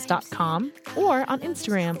magicmonstersandmoms.com or on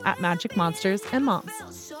Instagram at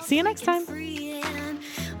magicmonstersandmoms. See you next time. Free